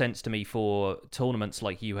bit more sense to me for tournaments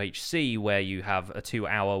like UHC, where you have a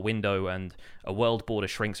 2-hour window and a world border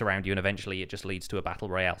shrinks around you, and eventually it just leads to a battle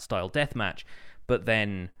royale style deathmatch. But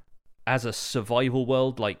then, as a survival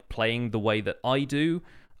world, playing the way that I do,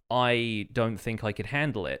 I don't think I could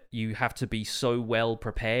handle it. You have to be so well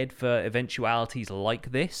prepared for eventualities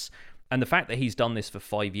like this. And the fact that he's done this for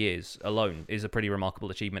 5 years alone is a pretty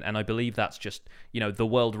remarkable achievement. And I believe that's just, the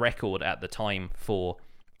world record at the time for,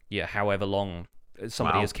 however long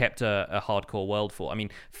somebody has kept a hardcore world for. I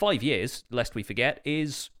mean, 5 years, lest we forget,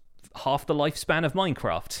 is half the lifespan of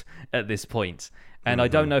Minecraft at this point. And I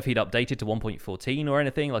don't know if he'd updated to 1.14 or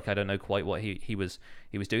anything. I don't know quite what he was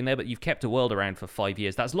doing there. But you've kept a world around for 5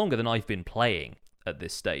 years. That's longer than I've been playing at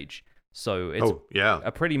this stage. So it's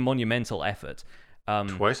a pretty monumental effort.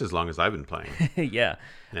 Twice as long as I've been playing. Yeah.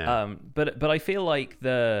 But I feel like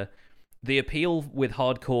the appeal with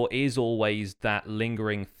hardcore is always that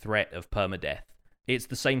lingering threat of permadeath. It's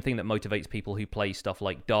the same thing that motivates people who play stuff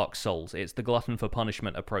like Dark Souls. It's the glutton for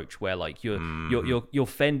punishment approach, where you're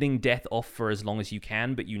fending death off for as long as you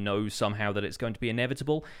can, but you know somehow that it's going to be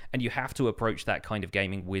inevitable, and you have to approach that kind of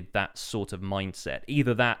gaming with that sort of mindset.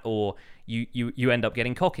 Either that, or you end up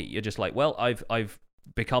getting cocky. You're just well, I've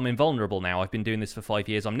become invulnerable now. I've been doing this for 5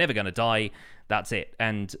 years. I'm never going to die. That's it.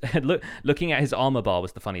 And looking at his armor bar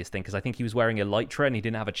was the funniest thing, because I think he was wearing Elytra and he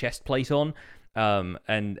didn't have a chest plate on.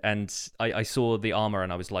 And I saw the armor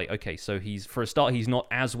and I was like, okay, so for a start, he's not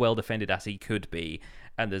as well defended as he could be.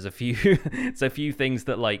 And there's a few things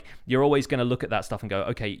that you're always going to look at that stuff and go,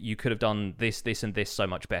 okay, you could have done this, and this so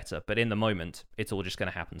much better. But in the moment, it's all just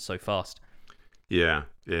going to happen so fast. Yeah.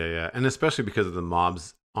 And especially because of the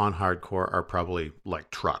mobs on hardcore are probably like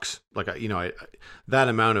trucks. That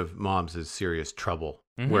amount of mobs is serious trouble.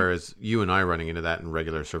 Mm-hmm. Whereas you and I running into that in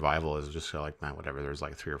regular survival is just man, whatever. There's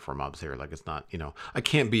 3 or 4 mobs here. It's not, I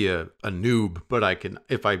can't be a noob, but I can,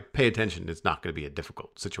 if I pay attention, it's not going to be a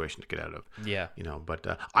difficult situation to get out of. Yeah.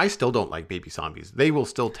 But I still don't like baby zombies. They will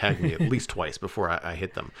still tag me at least twice before I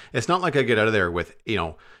hit them. It's not like I get out of there with, 8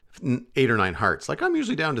 or 9 hearts. I'm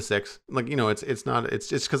usually down to 6. It's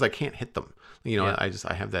just because I can't hit them.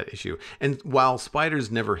 I have that issue. And while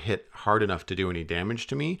spiders never hit hard enough to do any damage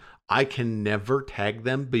to me, I can never tag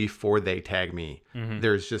them before they tag me. Mm-hmm.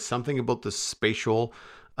 There's just something about the spatial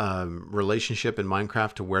relationship in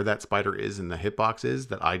Minecraft to where that spider is and the hitbox is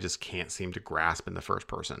that I just can't seem to grasp in the first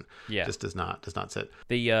person. Yeah, just does not sit.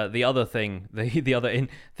 The other thing,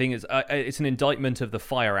 thing is it's an indictment of the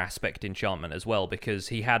fire aspect enchantment as well, because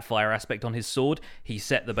he had fire aspect on his sword. He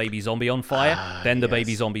set the baby zombie on fire, then the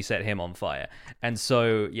baby zombie set him on fire, and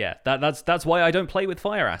so that's why I don't play with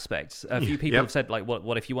fire aspects. A few people have said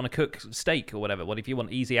what if you want to cook steak or whatever? What if you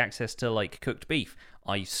want easy access to cooked beef?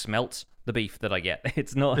 I smelt the beef that I get.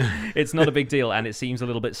 It's not a big deal, and it seems a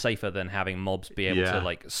little bit safer than having mobs be able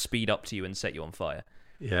to speed up to you and set you on fire.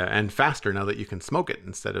 Yeah, and faster now that you can smoke it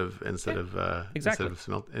instead of exactly.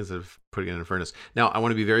 instead of putting it in a furnace. Now, I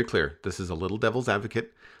want to be very clear. This is a little devil's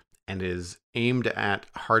advocate and is aimed at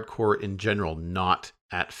hardcore in general, not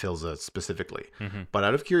at Philza specifically. Mm-hmm. But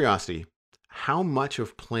out of curiosity, how much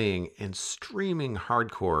of playing and streaming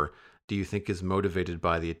hardcore do you think is motivated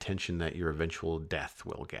by the attention that your eventual death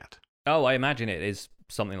will get? Oh, I imagine it is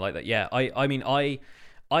something like that. Yeah, I mean, I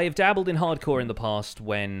have dabbled in hardcore in the past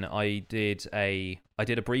when I did a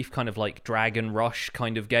brief kind of like Dragon Rush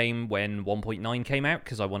kind of game when 1.9 came out,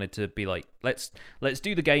 because I wanted to be like, let's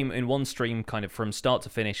do the game in one stream, kind of from start to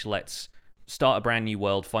finish. Let's start a brand new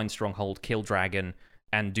world, find Stronghold, kill Dragon,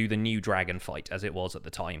 and do the new Dragon fight as it was at the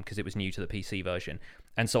time, because it was new to the PC version.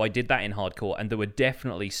 And so I did that in hardcore, and there were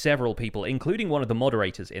definitely several people, including one of the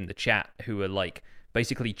moderators in the chat, who were like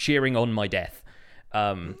basically cheering on my death.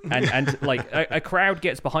 And like a crowd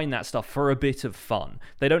gets behind that stuff for a bit of fun.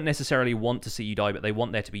 They don't necessarily want to see you die, but they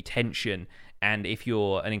want there to be tension. And if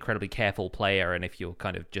you're an incredibly careful player, and if you're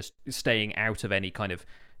kind of just staying out of any kind of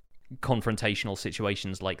confrontational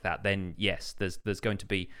situations like that, then yes, there's going to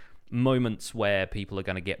be moments where people are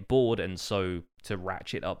going to get bored, and so to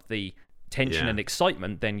ratchet up the tension and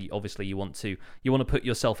excitement, then obviously you want to put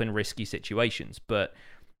yourself in risky situations. But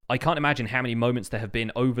I can't imagine how many moments there have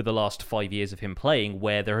been over the last 5 years of him playing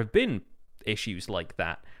where there have been issues like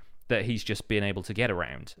that he's just been able to get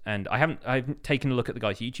around. And I haven't taken a look at the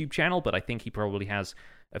guy's YouTube channel, but I think he probably has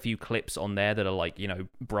a few clips on there that are like,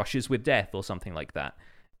 brushes with death or something like that.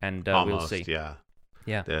 And Almost, we'll see.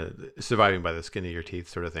 Yeah, the surviving by the skin of your teeth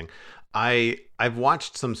sort of thing. I've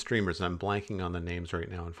watched some streamers, and I'm blanking on the names right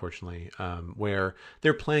now, unfortunately, where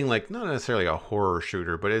they're playing like not necessarily a horror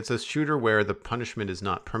shooter, but it's a shooter where the punishment is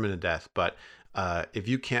not permanent death, but if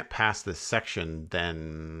you can't pass this section,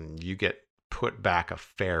 then you get put back a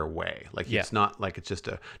fair way. Like it's not like it's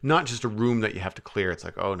not just a room that you have to clear. It's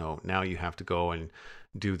like, oh no, now you have to go and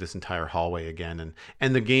do this entire hallway again,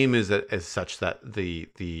 and the game is as such that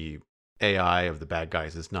the AI of the bad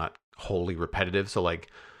guys is not wholly repetitive. So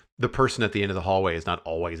like the person at the end of the hallway is not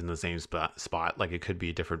always in the same spot. Like it could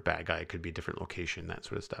be a different bad guy. It could be a different location, that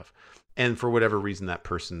sort of stuff. And for whatever reason, that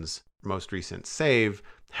person's most recent save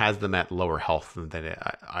has them at lower health than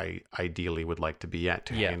I ideally would like to be at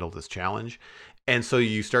to handle this challenge. And so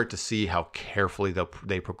you start to see how carefully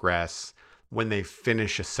they progress. When they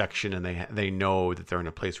finish a section and they know that they're in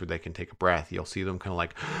a place where they can take a breath, you'll see them kind of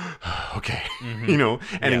like, okay,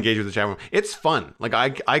 and engage with the chat room. It's fun. Like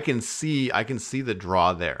I can see the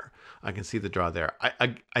draw there.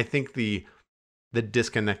 I think the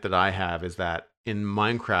disconnect that I have is that in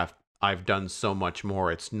Minecraft, I've done so much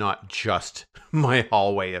more. It's not just my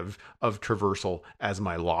hallway of traversal as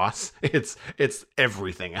my loss. It's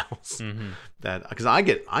everything else. That because I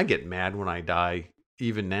get mad when I die.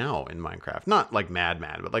 Even now in Minecraft, not like mad,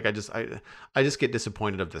 but like I just get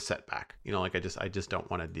disappointed of the setback. Like I just don't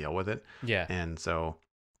want to deal with it. Yeah. And so,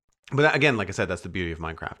 but again, like I said, that's the beauty of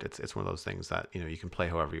Minecraft. It's one of those things that you can play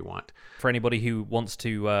however you want. For anybody who wants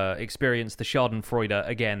to experience the Schadenfreude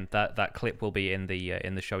again, that clip will be in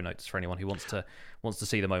the show notes for anyone who wants to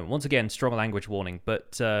see the moment. Once again, strong language warning,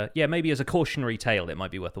 but maybe as a cautionary tale, it might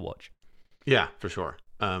be worth a watch. Yeah, for sure.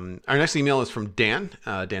 Our next email is from Dan.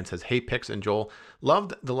 Dan says, "Hey, Pix and Joel,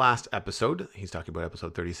 loved the last episode." He's talking about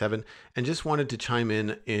episode 37, and just wanted to chime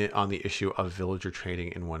in on the issue of villager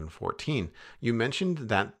trading in 1.14. You mentioned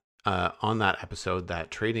that on that episode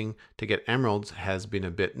that trading to get emeralds has been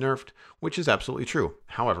a bit nerfed, which is absolutely true.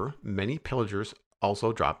 However, many pillagers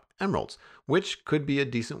also drop emeralds, which could be a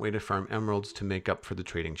decent way to farm emeralds to make up for the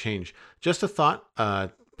trading change. Just a thought.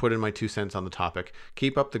 Put in my 2 cents on the topic.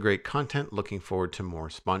 Keep up the great content. Looking forward to more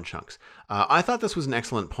Spawn Chunks. I thought this was an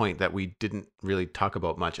excellent point that we didn't really talk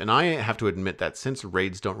about much. And I have to admit that since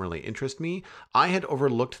raids don't really interest me, I had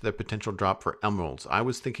overlooked the potential drop for emeralds. I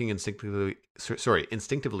was thinking instinctively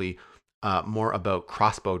more about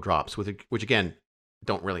crossbow drops, which again,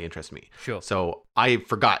 don't really interest me. Sure. So I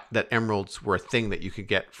forgot that emeralds were a thing that you could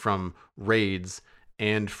get from raids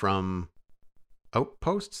and from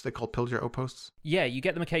outposts. They're called pillager outposts. Yeah, you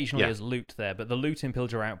get them occasionally as loot there, but the loot in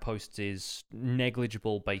pillager outposts is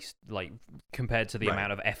negligible based, like compared to the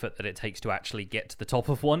amount of effort that it takes to actually get to the top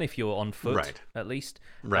of one if you're on foot, at least.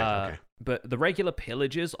 Right. Okay. But the regular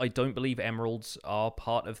pillagers, I don't believe emeralds are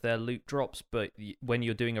part of their loot drops, but when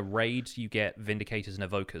you're doing a raid, you get Vindicators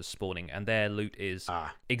and Evokers spawning, and their loot is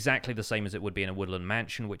exactly the same as it would be in a woodland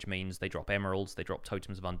mansion, which means they drop emeralds, they drop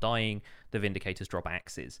Totems of Undying, the Vindicators drop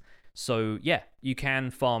axes. So yeah, you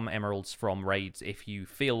can farm emeralds from raids if you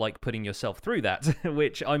feel like putting yourself through that,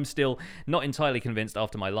 which I'm still not entirely convinced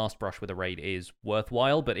after my last brush with a raid is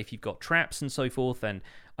worthwhile. But if you've got traps and so forth, then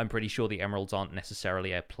I'm pretty sure the emeralds aren't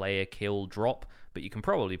necessarily a player kill drop, but you can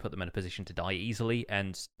probably put them in a position to die easily,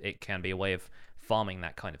 and it can be a way of farming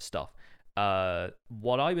that kind of stuff.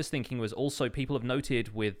 What I was thinking was also people have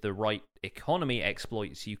noted with the right economy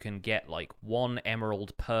exploits, you can get like 1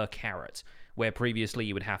 emerald per carrot, where previously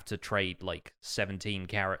you would have to trade like 17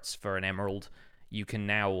 carrots for an emerald. You can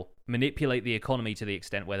now manipulate the economy to the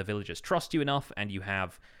extent where the villagers trust you enough, and you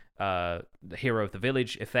have the hero of the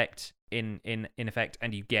village effect in effect,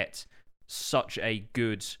 and you get such a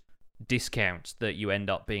good discount that you end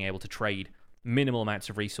up being able to trade minimal amounts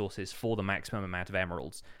of resources for the maximum amount of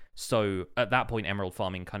emeralds. So at that point, emerald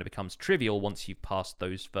farming kind of becomes trivial once you've passed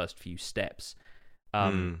those first few steps.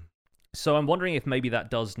 So I'm wondering if maybe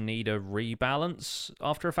that does need a rebalance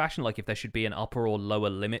after a fashion, like if there should be an upper or lower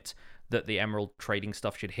limit that the emerald trading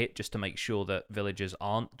stuff should hit, just to make sure that villagers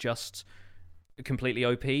aren't just completely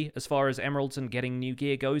OP as far as emeralds and getting new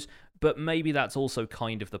gear goes. But maybe that's also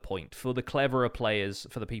kind of the point. For the cleverer players,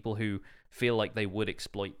 for the people who feel like they would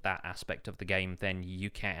exploit that aspect of the game, then you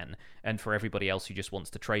can. And for everybody else who just wants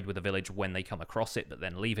to trade with a village when they come across it but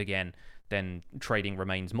then leave again, then trading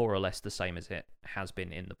remains more or less the same as it has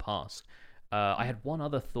been in the past. I had one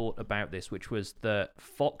other thought about this, which was that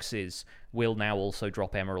foxes will now also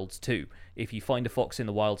drop emeralds too. If you find a fox in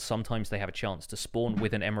the wild, sometimes they have a chance to spawn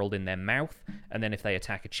with an emerald in their mouth, and then if they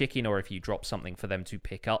attack a chicken, or if you drop something for them to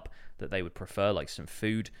pick up that they would prefer, like some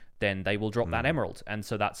food, then they will drop that emerald. And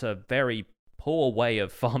so that's a very poor way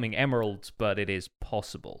of farming emeralds, but it is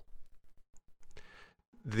possible.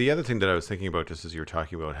 The other thing that I was thinking about, just as you were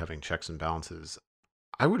talking about having checks and balances,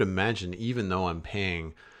 I would imagine even though I'm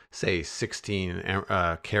paying, say, 16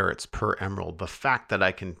 carrots per emerald, the fact that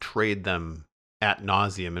I can trade them ad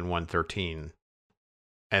nauseum in 113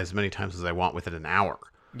 as many times as I want within an hour,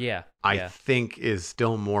 I think is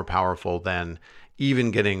still more powerful than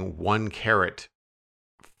even getting 1 carrot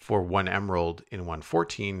for 1 emerald in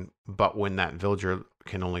 114, but when that villager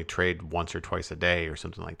can only trade once or twice a day or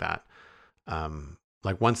something like that.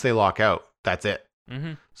 Like once they lock out, that's it.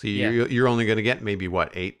 So you're only going to get maybe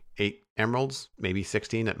what, eight emeralds, maybe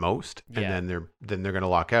 16 at most, and then they're going to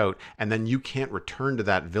lock out, and then you can't return to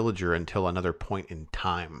that villager until another point in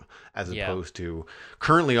time, as opposed to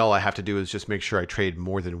currently all I have to do is just make sure I trade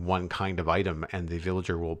more than 1 kind of item, and the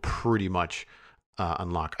villager will pretty much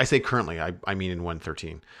unlock. I say currently, I mean in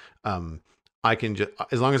 113. I can just,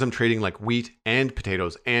 as long as I'm trading like wheat and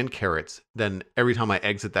potatoes and carrots, then every time I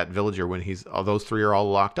exit that villager, when those 3 are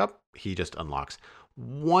all locked up, he just unlocks.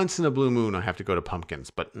 Once in a blue moon, I have to go to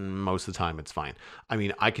pumpkins, but most of the time it's fine. I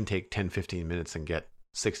mean, I can take 10, 15 minutes and get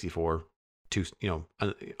 64 to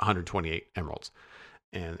 128 emeralds.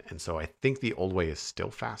 And so I think the old way is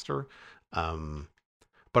still faster.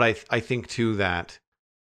 But I think too that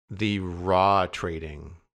the raw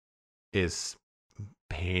trading is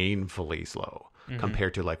painfully slow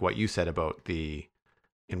compared to like what you said about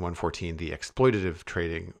in 114, the exploitative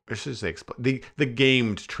trading, or should I say the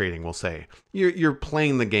gamed trading, we'll say. You're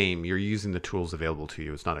playing the game, you're using the tools available to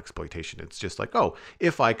you. It's not exploitation. It's just like, oh,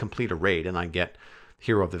 if I complete a raid and I get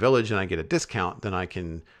Hero of the Village and I get a discount, then I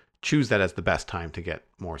can choose that as the best time to get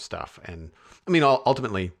more stuff. And I mean,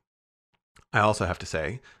 ultimately, I also have to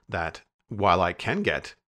say that while I can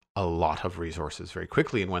get a lot of resources very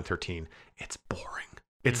quickly in 113, it's boring.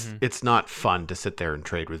 It's not fun to sit there and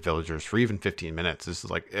trade with villagers for even 15 minutes. This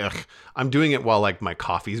is like, ugh. I'm doing it while like my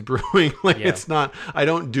coffee's brewing. It's not, I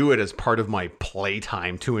don't do it as part of my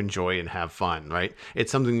playtime to enjoy and have fun, right?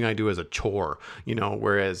 It's something I do as a chore,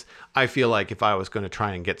 whereas I feel like if I was going to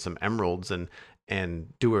try and get some emeralds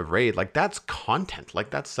and do a raid, like that's content,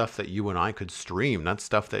 like that's stuff that you and I could stream. That's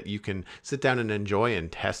stuff that you can sit down and enjoy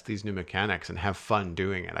and test these new mechanics and have fun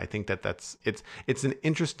doing it. I think it's an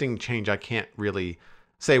interesting change. I can't really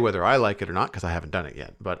say whether I like it or not because I haven't done it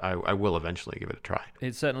yet, but I will eventually give it a try.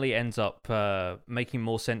 It certainly ends up making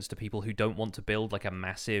more sense to people who don't want to build like a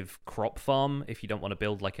massive crop farm. If you don't want to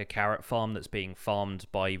build like a carrot farm that's being farmed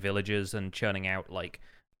by villagers and churning out like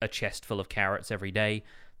a chest full of carrots every day,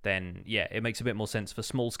 then it makes a bit more sense for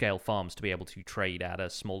small scale farms to be able to trade at a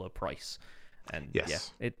smaller price. And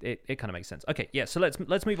it kind of makes sense. Okay, so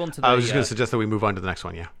let's move on to the... I was just going to suggest that we move on to the next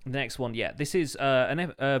one, The next one, This is an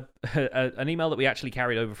email that we actually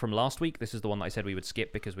carried over from last week. This is the one that I said we would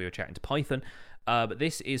skip because we were chatting to Python. But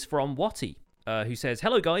this is from Watty, who says,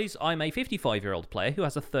 "Hello guys, I'm a 55-year-old player who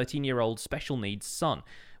has a 13-year-old special needs son.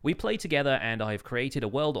 We play together and I have created a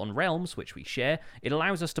world on Realms, which we share. It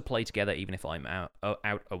allows us to play together even if I'm out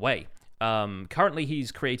away. Currently,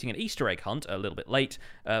 he's creating an Easter egg hunt, a little bit late,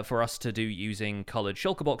 for us to do using coloured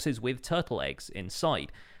shulker boxes with turtle eggs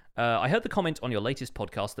inside. I heard the comment on your latest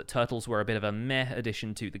podcast that turtles were a bit of a meh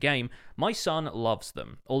addition to the game. My son loves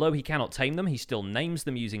them. Although he cannot tame them, he still names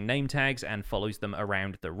them using name tags and follows them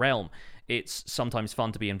around the realm. It's sometimes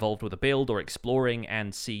fun to be involved with a build or exploring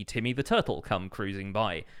and see Timmy the turtle come cruising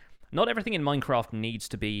by. Not everything in Minecraft needs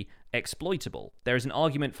to be exploitable. There is an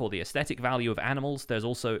argument for the aesthetic value of animals. There's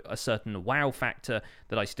also a certain wow factor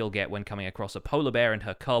that I still get when coming across a polar bear and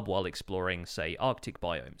her cub while exploring, say, Arctic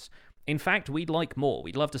biomes. In fact, we'd like more.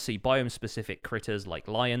 We'd love to see biome-specific critters like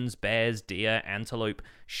lions, bears, deer, antelope,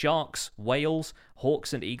 sharks, whales,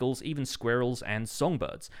 hawks and eagles, even squirrels and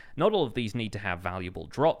songbirds. Not all of these need to have valuable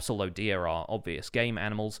drops, although deer are obvious game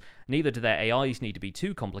animals. Neither do their AIs need to be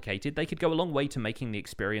too complicated. They could go a long way to making the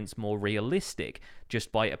experience more realistic,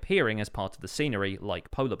 just by appearing as part of the scenery like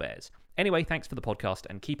polar bears. Anyway, thanks for the podcast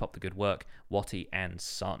and keep up the good work, Watty and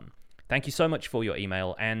Son. Thank you so much for your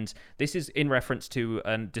email, and this is in reference to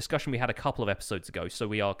a discussion we had a couple of episodes ago, so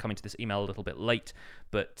we are coming to this email a little bit late,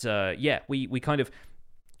 but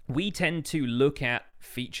we tend to look at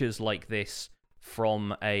features like this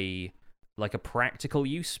from a practical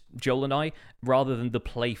use, Joel and I, rather than the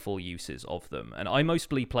playful uses of them. And I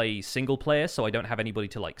mostly play single player, so I don't have anybody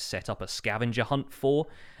to set up a scavenger hunt for.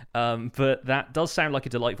 But that does sound like a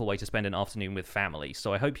delightful way to spend an afternoon with family.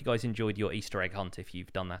 So I hope you guys enjoyed your Easter egg hunt if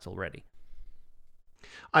you've done that already.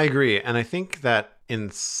 I agree. And I think that in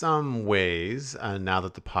some ways, now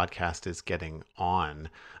that the podcast is getting on,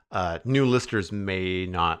 new listeners may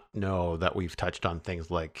not know that we've touched on things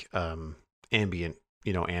like ambient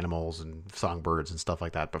animals and songbirds and stuff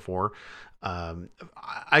like that before.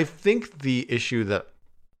 I think the issue that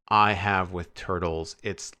I have with turtles,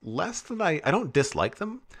 it's less that I don't dislike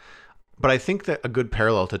them, but I think that a good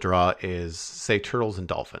parallel to draw is, say, turtles and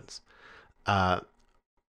dolphins.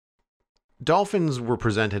 Dolphins were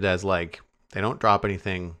presented as they don't drop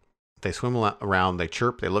anything, they swim around, they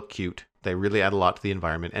chirp, they look cute, they really add a lot to the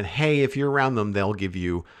environment, and hey, if you're around them, they'll give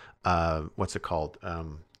you what's it called?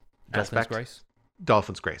 Dolphin's Grace.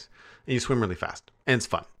 Dolphin's Grace. And you swim really fast. And it's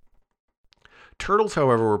fun. Turtles,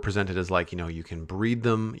 however, were presented as you can breed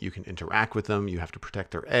them, you can interact with them, you have to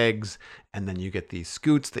protect their eggs, and then you get these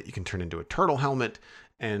scoots that you can turn into a turtle helmet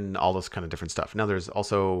and all this kind of different stuff. Now there's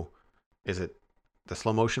also, is it the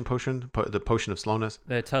slow motion potion? The potion of slowness?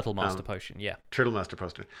 The Turtle Master Potion, yeah. Turtle Master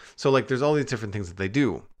Potion. So there's all these different things that they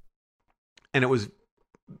do. And it was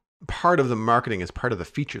part of the marketing, as part of the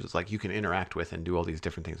features. It's you can interact with and do all these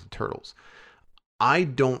different things with turtles. I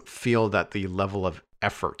don't feel that the level of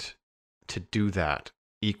effort to do that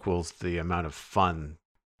equals the amount of fun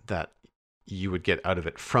that you would get out of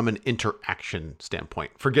it from an interaction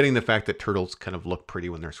standpoint, forgetting the fact that turtles kind of look pretty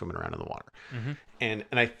when they're swimming around in the water. Mm-hmm. And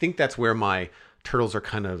I think that's where my turtles are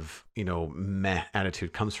kind of, meh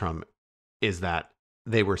attitude comes from, is that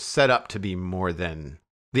they were set up to be more than,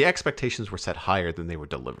 the expectations were set higher than they were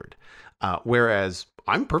delivered. Whereas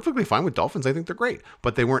I'm perfectly fine with dolphins. I think they're great,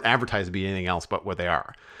 but they weren't advertised to be anything else but what they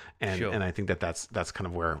are. And sure. And I think that's kind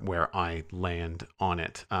of where I land on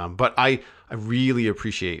it. But I really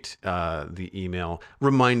appreciate the email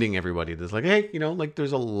reminding everybody that's hey,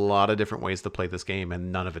 there's a lot of different ways to play this game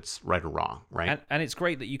and none of it's right or wrong, right? And it's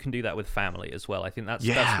great that you can do that with family as well. I think that's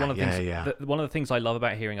one of the things. One of the things I love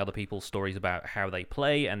about hearing other people's stories about how they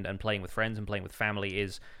play and playing with friends and playing with family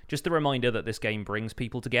is just the reminder that this game brings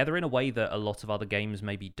people together in a way that a lot of other games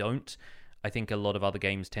maybe don't. I think a lot of other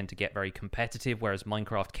games tend to get very competitive, whereas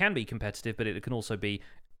Minecraft can be competitive, but it can also be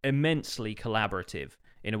immensely collaborative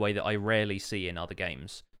in a way that I rarely see in other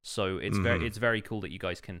games. So it's very cool that you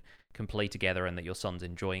guys can play together and that your son's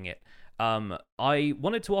enjoying it. I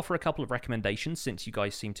wanted to offer a couple of recommendations since you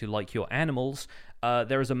guys seem to like your animals.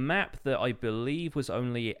 There is a map that I believe was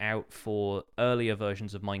only out for earlier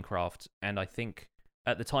versions of Minecraft, and I think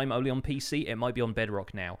at the time only on PC. It might be on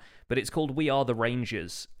Bedrock now, but it's called We Are the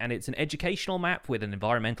Rangers, and it's an educational map with an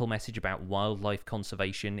environmental message about wildlife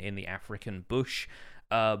conservation in the African bush.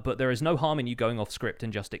 But there is no harm in you going off script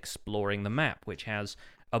and just exploring the map, which has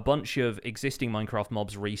a bunch of existing Minecraft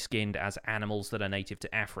mobs reskinned as animals that are native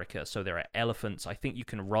to Africa. So there are elephants. I think you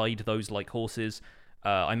can ride those like horses.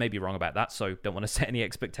 I may be wrong about that, so don't want to set any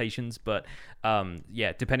expectations, but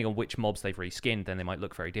depending on which mobs they've reskinned, then they might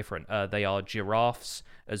look very different. They are giraffes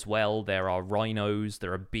as well, there are rhinos,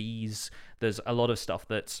 there are bees, there's a lot of stuff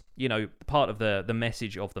that's, part of the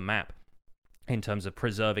message of the map in terms of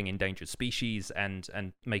preserving endangered species and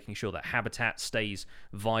making sure that habitat stays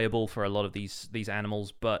viable for a lot of these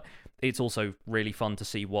animals, but it's also really fun to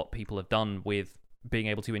see what people have done with being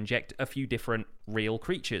able to inject a few different real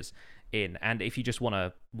creatures in. And if you just want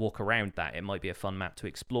to walk around that, it might be a fun map to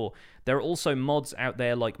explore. There are also mods out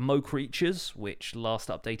there like Mo Creatures, which last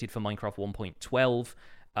updated for Minecraft 1.12,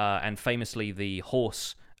 and famously the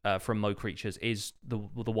horse from Mo Creatures is the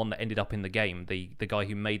one that ended up in the game. The guy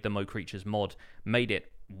who made the Mo Creatures mod made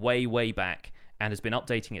it way back and has been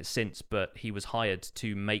updating it since, but he was hired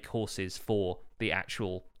to make horses for the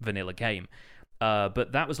actual vanilla game.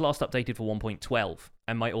 But that was last updated for 1.12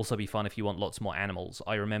 and might also be fun if you want lots more animals.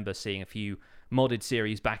 I remember seeing a few modded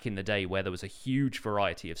series back in the day where there was a huge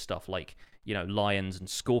variety of stuff like, lions and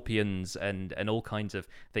scorpions and all kinds of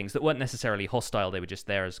things that weren't necessarily hostile. They were just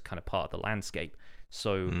there as kind of part of the landscape.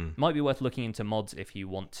 So might be worth looking into mods if you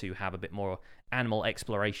want to have a bit more animal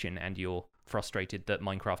exploration and you're frustrated that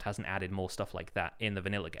Minecraft hasn't added more stuff like that in the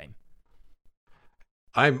vanilla game.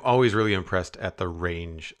 I'm always really impressed at the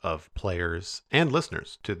range of players and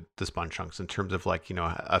listeners to the Spawn Chunks in terms of a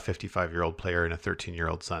 55-year-old player and a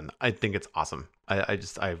 13-year-old son. I think it's awesome.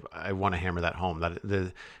 I want to hammer that home.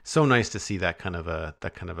 That so nice to see that kind of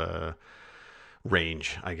a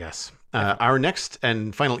range, I guess. Our next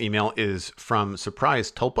and final email is from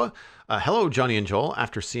Surprise Tulpa. Hello, Johnny and Joel.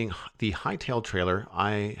 After seeing the Hytale trailer,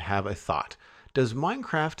 I have a thought. Does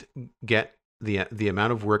Minecraft get the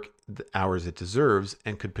amount of work hours it deserves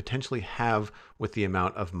and could potentially have with the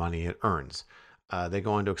amount of money it earns? They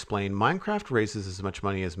go on to explain Minecraft raises as much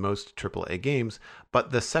money as most AAA games,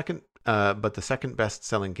 but the second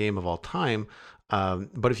best-selling game of all time.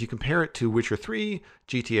 But if you compare it to Witcher 3,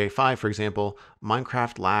 GTA 5, for example,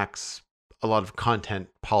 Minecraft lacks a lot of content,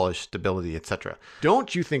 polish, stability, etc.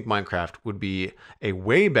 Don't you think Minecraft would be a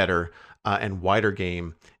way better and wider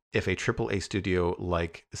game if a AAA studio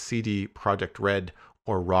like CD Projekt Red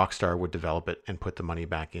or Rockstar would develop it and put the money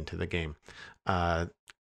back into the game? I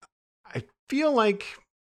feel like,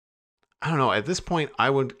 I don't know, at this point,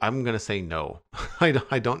 I'm going to say no.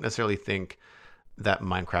 I don't necessarily think that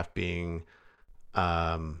Minecraft being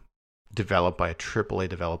developed by a AAA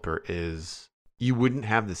developer you wouldn't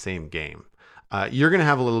have the same game. You're going to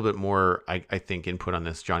have a little bit more, I think, input on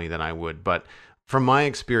this, Johnny, than I would. But from my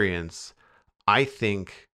experience, I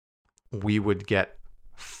think we would get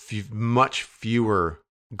much fewer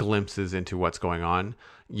glimpses into what's going on.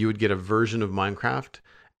 You would get a version of Minecraft,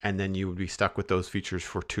 and then you would be stuck with those features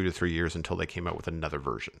for 2 to 3 years until they came out with another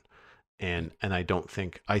version. And I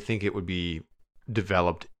think it would be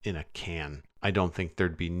developed in a can. I don't think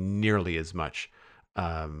there'd be nearly as much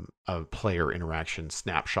of player interaction,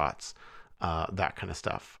 snapshots, that kind of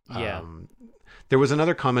stuff. Yeah. There was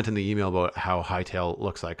another comment in the email about how Hytale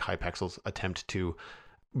looks like Hypixel's attempt to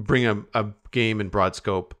bring a game in broad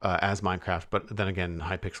scope as Minecraft, but then again,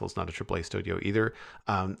 Hypixel's not a AAA studio either.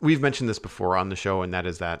 We've mentioned this before on the show, and that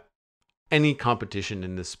is that any competition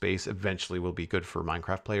in this space eventually will be good for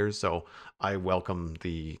Minecraft players. So I welcome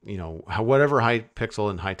whatever Hypixel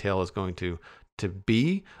and Hytale is going to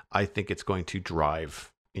be. I think it's going to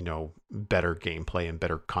drive better gameplay and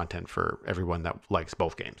better content for everyone that likes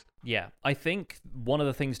both games. Yeah, I think one of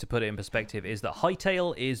the things to put it in perspective is that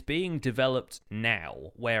Hytale is being developed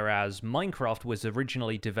now, whereas Minecraft was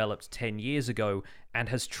originally developed 10 years ago and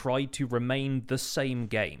has tried to remain the same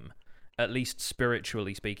game, at least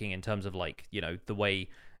spiritually speaking, in terms of the way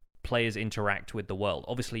players interact with the world.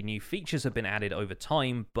 Obviously, new features have been added over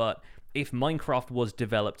time, but if Minecraft was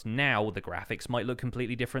developed now, the graphics might look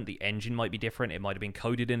completely different, the engine might be different, it might have been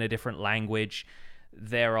coded in a different language.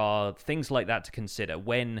 There are things like that to consider.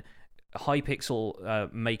 When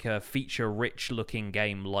Hypixel make a feature-rich looking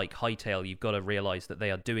game like Hytale, you've got to realize that they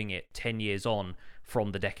are doing it 10 years on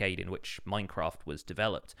from the decade in which Minecraft was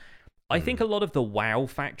developed. I think a lot of the wow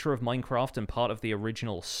factor of Minecraft and part of the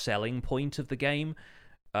original selling point of the game,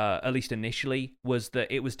 at least initially, was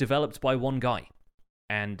that it was developed by one guy.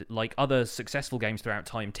 And like other successful games throughout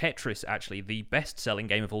time, Tetris, actually, the best-selling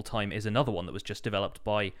game of all time, is another one that was just developed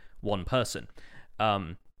by one person.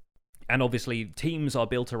 And obviously, teams are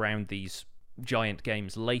built around these giant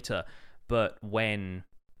games later, but when,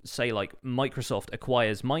 say, like Microsoft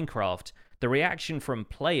acquires Minecraft, the reaction from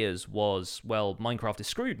players was, well, Minecraft is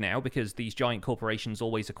screwed now because these giant corporations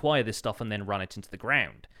always acquire this stuff and then run it into the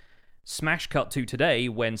ground. Smash cut to today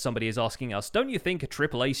when somebody is asking us, don't you think a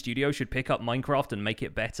AAA studio should pick up Minecraft and make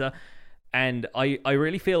it better? And I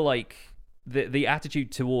really feel like the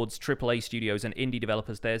attitude towards AAA studios and indie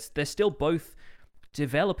developers, they're still both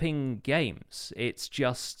developing games. It's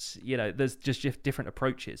just, there's just different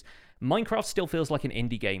approaches. Minecraft still feels like an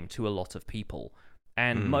indie game to a lot of people.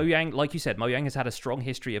 And Mojang, like you said, Mojang has had a strong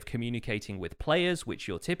history of communicating with players, which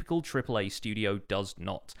your typical AAA studio does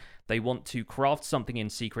not. They want to craft something in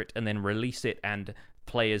secret and then release it, and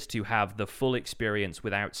players to have the full experience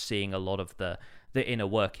without seeing a lot of the the inner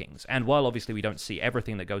workings. And while obviously we don't see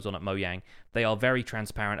everything that goes on at Mojang, they are very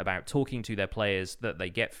transparent about talking to their players, that they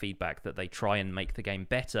get feedback, that they try and make the game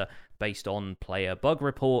better based on player bug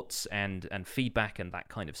reports and feedback and that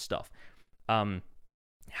kind of stuff.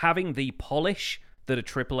 Having the polish that a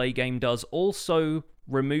AAA game does also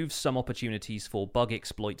removes some opportunities for bug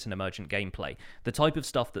exploits and emergent gameplay, the type of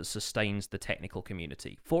stuff that sustains the technical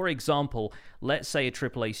community. For example, let's say a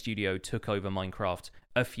AAA studio took over Minecraft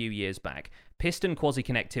a few years back. Piston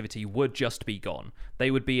quasi-connectivity would just be gone.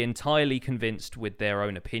 They would be entirely convinced with their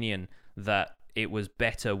own opinion that it was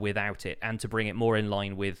better without it, and to bring it more in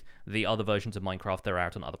line with the other versions of Minecraft that are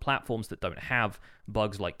out on other platforms that don't have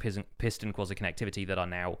bugs like piston quasi-connectivity that are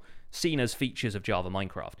now seen as features of Java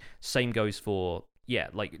Minecraft. Same goes for,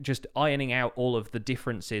 like just ironing out all of the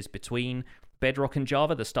differences between Bedrock and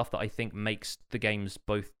Java, the stuff that I think makes the games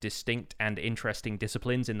both distinct and interesting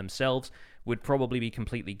disciplines in themselves, would probably be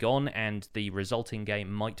completely gone, and the resulting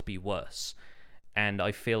game might be worse. And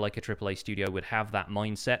I feel like a AAA studio would have that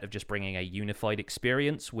mindset of just bringing a unified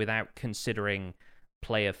experience without considering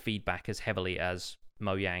player feedback as heavily as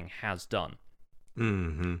Mojang has done.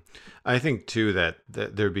 Mm-hmm. I think, too, that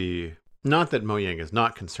there'd be... Not that Mojang is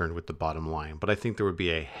not concerned with the bottom line, but I think there would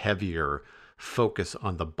be a heavier focus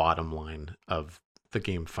on the bottom line of the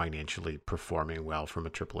game financially performing well from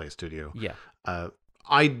a AAA studio. Yeah.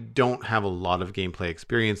 I don't have a lot of gameplay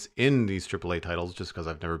experience in these AAA titles just because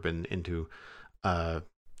I've never been into...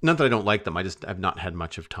 not that I don't like them. I've not had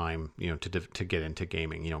much of time, to get into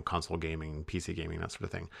gaming, console gaming, PC gaming, that sort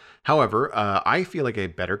of thing. However, I feel like a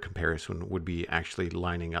better comparison would be actually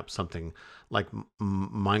lining up something like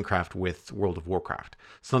Minecraft with World of Warcraft,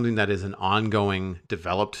 something that is an ongoing,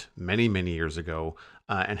 developed many, many years ago,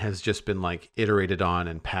 and has just been like iterated on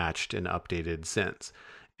and patched and updated since.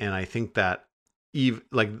 And I think that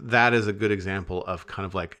that is a good example of kind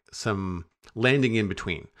of like some landing in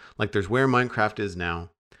between. Like there's where Minecraft is now,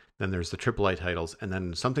 then there's the AAA titles, and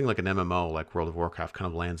then something like an MMO like World of Warcraft kind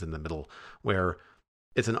of lands in the middle, where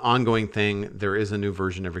it's an ongoing thing. There is a new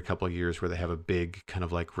version every couple of years where they have a big kind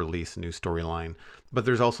of like release, a new storyline. But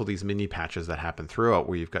there's also these mini patches that happen throughout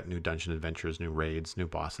where you've got new dungeon adventures, new raids, new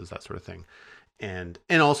bosses, that sort of thing. And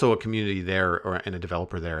also a community there and a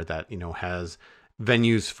developer there that, has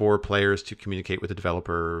venues for players to communicate with the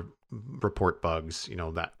developer, report bugs,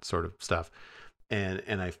 that sort of stuff.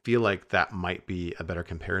 And I feel like that might be a better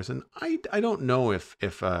comparison. I don't know if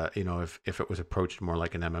it was approached more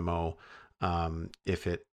like an MMO, if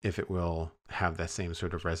it will have that same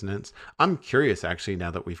sort of resonance. I'm curious actually,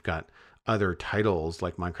 now that we've got other titles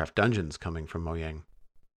like Minecraft Dungeons coming from Mojang,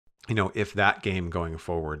 if that game going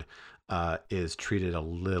forward is treated a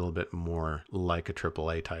little bit more like a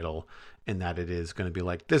AAA title, and that it is going to be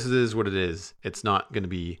like, this is what it is. It's not going to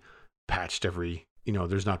be patched every,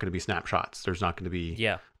 there's not going to be snapshots. There's not going to be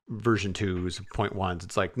version 2s, 0.1s.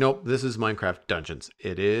 It's like, nope, this is Minecraft Dungeons.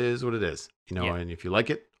 It is what it is, and if you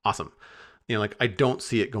like it, awesome. Like I don't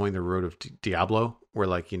see it going the road of Diablo, where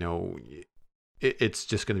like, it's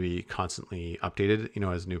just going to be constantly updated,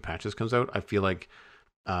 as new patches comes out. I feel like,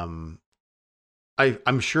 I'm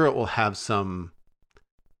sure it will have some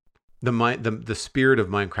the spirit of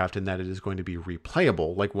Minecraft in that it is going to be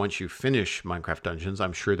replayable. Like once you finish Minecraft Dungeons,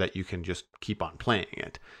 I'm sure that you can just keep on playing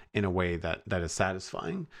it in a way that is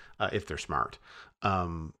satisfying, if they're smart.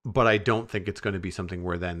 But I don't think it's going to be something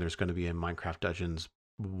where then there's going to be a Minecraft Dungeons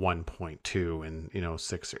 1.2 in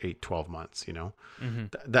 6 or 8, 12 months. Mm-hmm.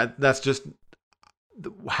 That's just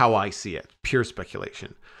how I see it. Pure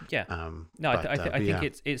speculation. Yeah. I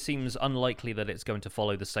think it seems unlikely that it's going to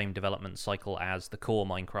follow the same development cycle as the core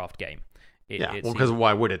Minecraft game. Because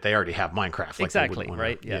why would it? They already have Minecraft. Exactly,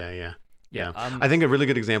 right? Yeah. I think a really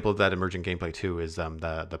good example of that emergent gameplay too is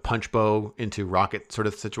the punch bow into rocket sort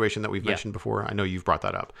of situation that we've mentioned before. I know you've brought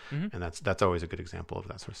that up, and that's always a good example of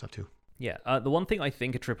that sort of stuff too. Yeah. The one thing I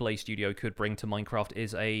think a AAA studio could bring to Minecraft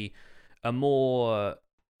is a more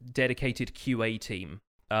dedicated QA team.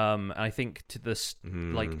 I think to this,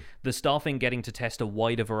 like the staffing getting to test a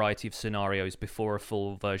wider variety of scenarios before a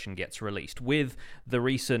full version gets released, with the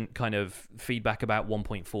recent kind of feedback about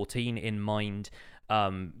 1.14 in mind.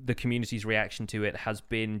 The community's reaction to it has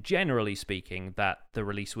been, generally speaking, that the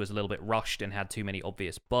release was a little bit rushed and had too many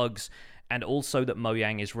obvious bugs, and also that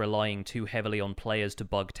Mojang is relying too heavily on players to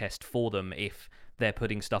bug test for them if they're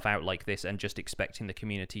putting stuff out like this and just expecting the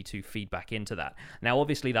community to feed back into that. Now,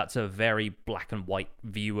 obviously, that's a very black and white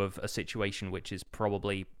view of a situation, which is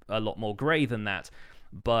probably a lot more grey than that,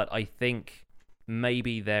 but I think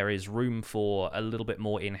maybe there is room for a little bit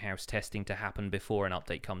more in-house testing to happen before an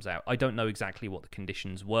update comes out. I don't know exactly what the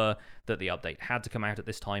conditions were that the update had to come out at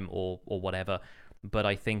this time or whatever, but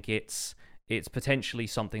I think it's it's potentially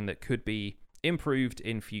something that could be improved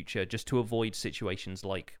in future just to avoid situations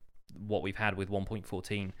like what we've had with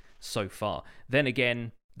 1.14 so far. Then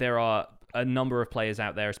again, there are a number of players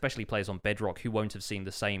out there, especially players on Bedrock, who won't have seen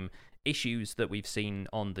the same issues that we've seen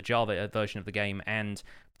on the Java version of the game, and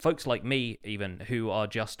folks like me even who are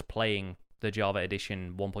just playing the Java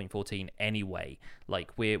edition 1.14 anyway.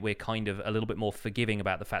 Like, we're kind of a little bit more forgiving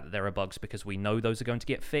about the fact that there are bugs because we know those are going to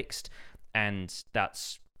get fixed, and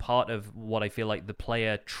that's part of what I feel like the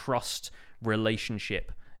player trust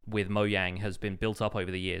relationship with Mojang has been built up over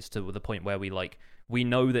the years, to the point where we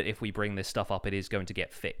know that if we bring this stuff up, it is going to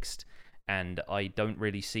get fixed. And I don't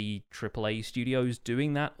really see AAA studios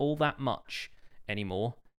doing that all that much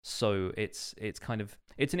anymore. So it's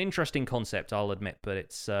an interesting concept, I'll admit, but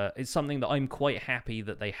it's something that I'm quite happy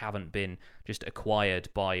that they haven't been just acquired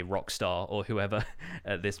by Rockstar or whoever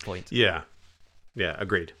at this point. Yeah,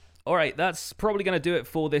 agreed. All right, that's probably going to do it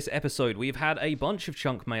for this episode. We've had a bunch of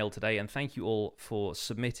chunk mail today, and thank you all for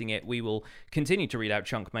submitting it. We will continue to read out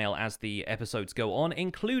chunk mail as the episodes go on,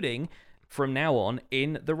 including from now on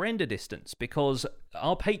in the render distance, because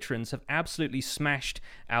our patrons have absolutely smashed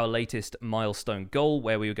our latest milestone goal,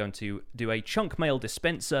 where we were going to do a chunk mail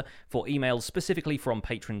dispenser for emails specifically from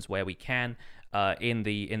patrons where we can in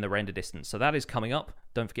the render distance. So that is coming up.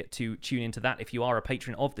 Don't forget to tune into that if you are a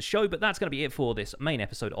patron of the show. But that's going to be it for this main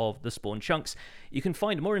episode of The Spawn Chunks. You can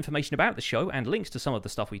find more information about the show and links to some of the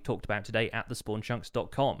stuff we talked about today at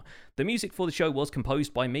thespawnchunks.com. The music for the show was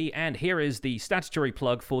composed by me, and here is the statutory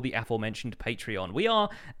plug for the aforementioned Patreon. We are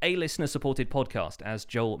a listener-supported podcast, as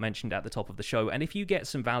Joel mentioned at the top of the show, and if you get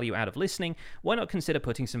some value out of listening, why not consider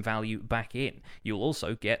putting some value back in? You'll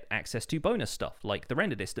also get access to bonus stuff, like the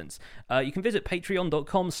render distance. You can visit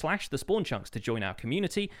patreon.com/thespawnchunks to join our community.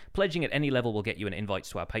 Pledging at any level will get you an invite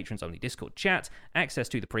to our patrons-only Discord chat, access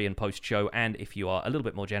to the pre- and post-show, and if you are a little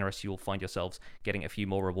bit more generous, you will find yourselves getting a few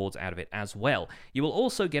more rewards out of it as well. You will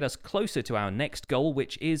also get us closer to our next goal,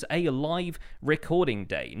 which is a live recording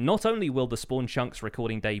day. Not only will the Spawn Chunks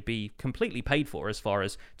recording day be completely paid for, as far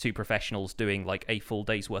as two professionals doing like a full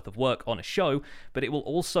day's worth of work on a show, but it will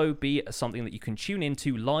also be something that you can tune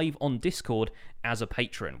into live on Discord as a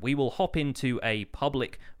patron. We will hop into a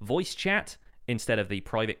public voice chat instead of the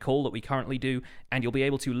private call that we currently do, and you'll be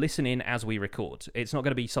able to listen in as we record. It's not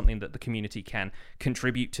going to be something that the community can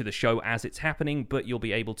contribute to the show as it's happening, but you'll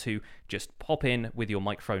be able to just pop in with your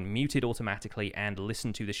microphone muted automatically and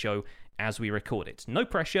listen to the show as we record it. No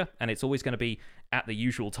pressure, and it's always going to be at the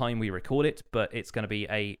usual time we record it, but it's going to be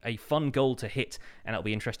a fun goal to hit, and it'll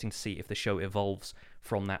be interesting to see if the show evolves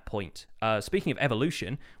from that point. Speaking of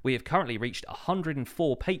evolution, we have currently reached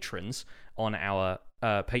 104 patrons on our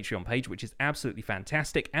Patreon page, which is absolutely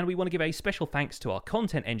fantastic, and we want to give a special thanks to our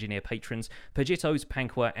content engineer patrons, Pajitos,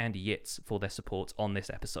 Panqua, and Yitz, for their support on this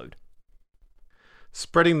episode.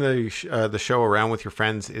 Spreading the show around with your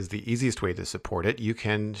friends is the easiest way to support it. You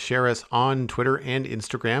can share us on Twitter and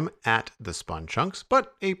Instagram at The Spawn Chunks,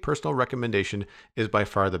 but a personal recommendation is by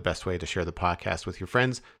far the best way to share the podcast with your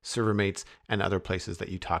friends, server mates, and other places that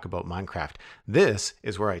you talk about Minecraft. This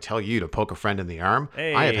is where I tell you to poke a friend in the arm.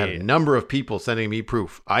 Hey. I have had a number of people sending me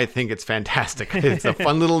proof. I think it's fantastic. It's a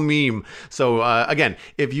fun little meme. So again,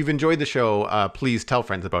 if you've enjoyed the show, please tell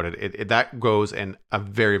friends about it. That goes in a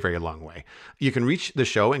very, very long way. You can reach the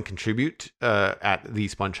show and contribute at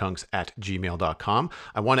thespawnchunks@gmail.com.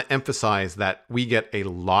 I want to emphasize that we get a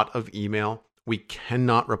lot of email. We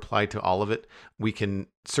cannot reply to all of it. We can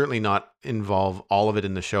certainly not involve all of it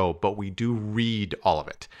in the show, but we do read all of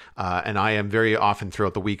it. And I am very often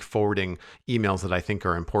throughout the week forwarding emails that I think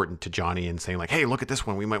are important to Johnny and saying like, hey, look at this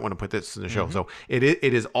one. We might want to put this in the show. So it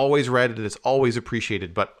is always read and it's always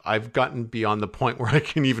appreciated, but I've gotten beyond the point where I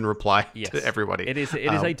can even reply to everybody. It is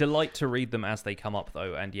a delight to read them as they come up,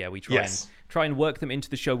 though. And yeah, we try and work them into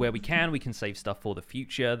the show where we can. We can save stuff for the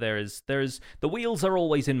future. The wheels are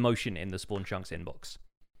always in motion in the Spawn Chunks inbox.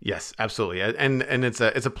 Yes, absolutely. And it's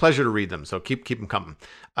a pleasure to read them. So keep them coming.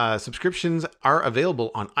 Subscriptions are available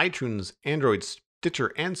on iTunes, Android,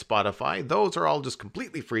 Stitcher, and Spotify. Those are all just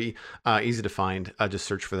completely free, easy to find. Just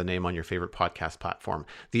search for the name on your favorite podcast platform.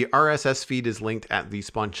 The RSS feed is linked at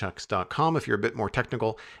thespawnchunks.com if you're a bit more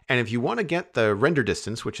technical. And if you want to get the render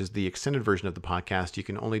distance, which is the extended version of the podcast, you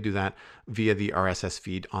can only do that via the RSS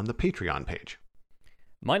feed on the Patreon page.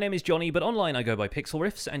 My name is Johnny, but online I go by Pixel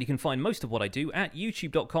Riffs, and you can find most of what I do at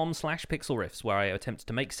youtube.com/pixelriffs, where I attempt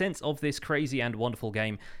to make sense of this crazy and wonderful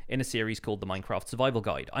game in a series called the Minecraft Survival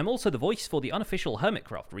Guide. I'm also the voice for the unofficial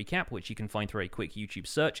Hermitcraft recap, which you can find through a quick YouTube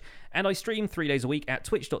search, and I stream 3 days a week at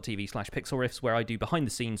twitch.tv/pixelriffs, where I do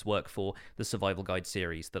behind-the-scenes work for the Survival Guide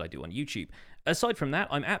series that I do on YouTube. Aside from that,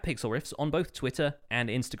 I'm at Pixel Riffs on both Twitter and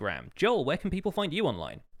Instagram. Joel, where can people find you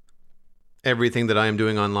online? Everything that I am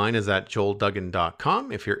doing online is at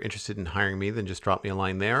joelduggan.com. If you're interested in hiring me, then just drop me a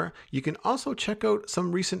line there. You can also check out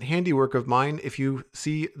some recent handiwork of mine if you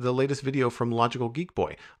see the latest video from Logical Geek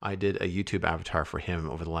Boy. I did a YouTube avatar for him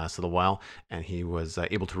over the last little while, and he was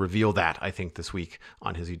able to reveal that, I think, this week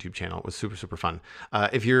on his YouTube channel. It was super, super fun.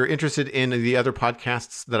 If you're interested in the other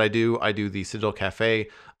podcasts that I do the Citadel Cafe,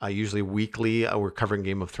 usually weekly. We're covering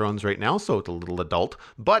Game of Thrones right now, so it's a little adult,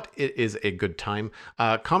 but it is a good time.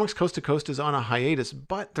 Comics Coast to Coast is on a hiatus,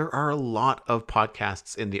 but there are a lot of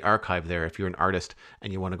podcasts in the archive there. If you're an artist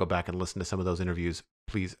and you want to go back and listen to some of those interviews,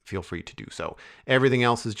 please feel free to do so. Everything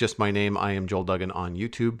else is just my name. I am Joel Duggan on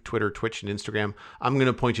YouTube, Twitter, Twitch, and Instagram. I'm going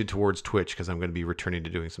to point you towards Twitch because I'm going to be returning to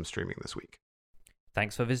doing some streaming this week.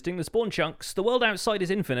 Thanks for visiting the Spawn Chunks. The world outside is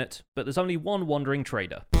infinite, but there's only one wandering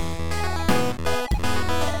trader.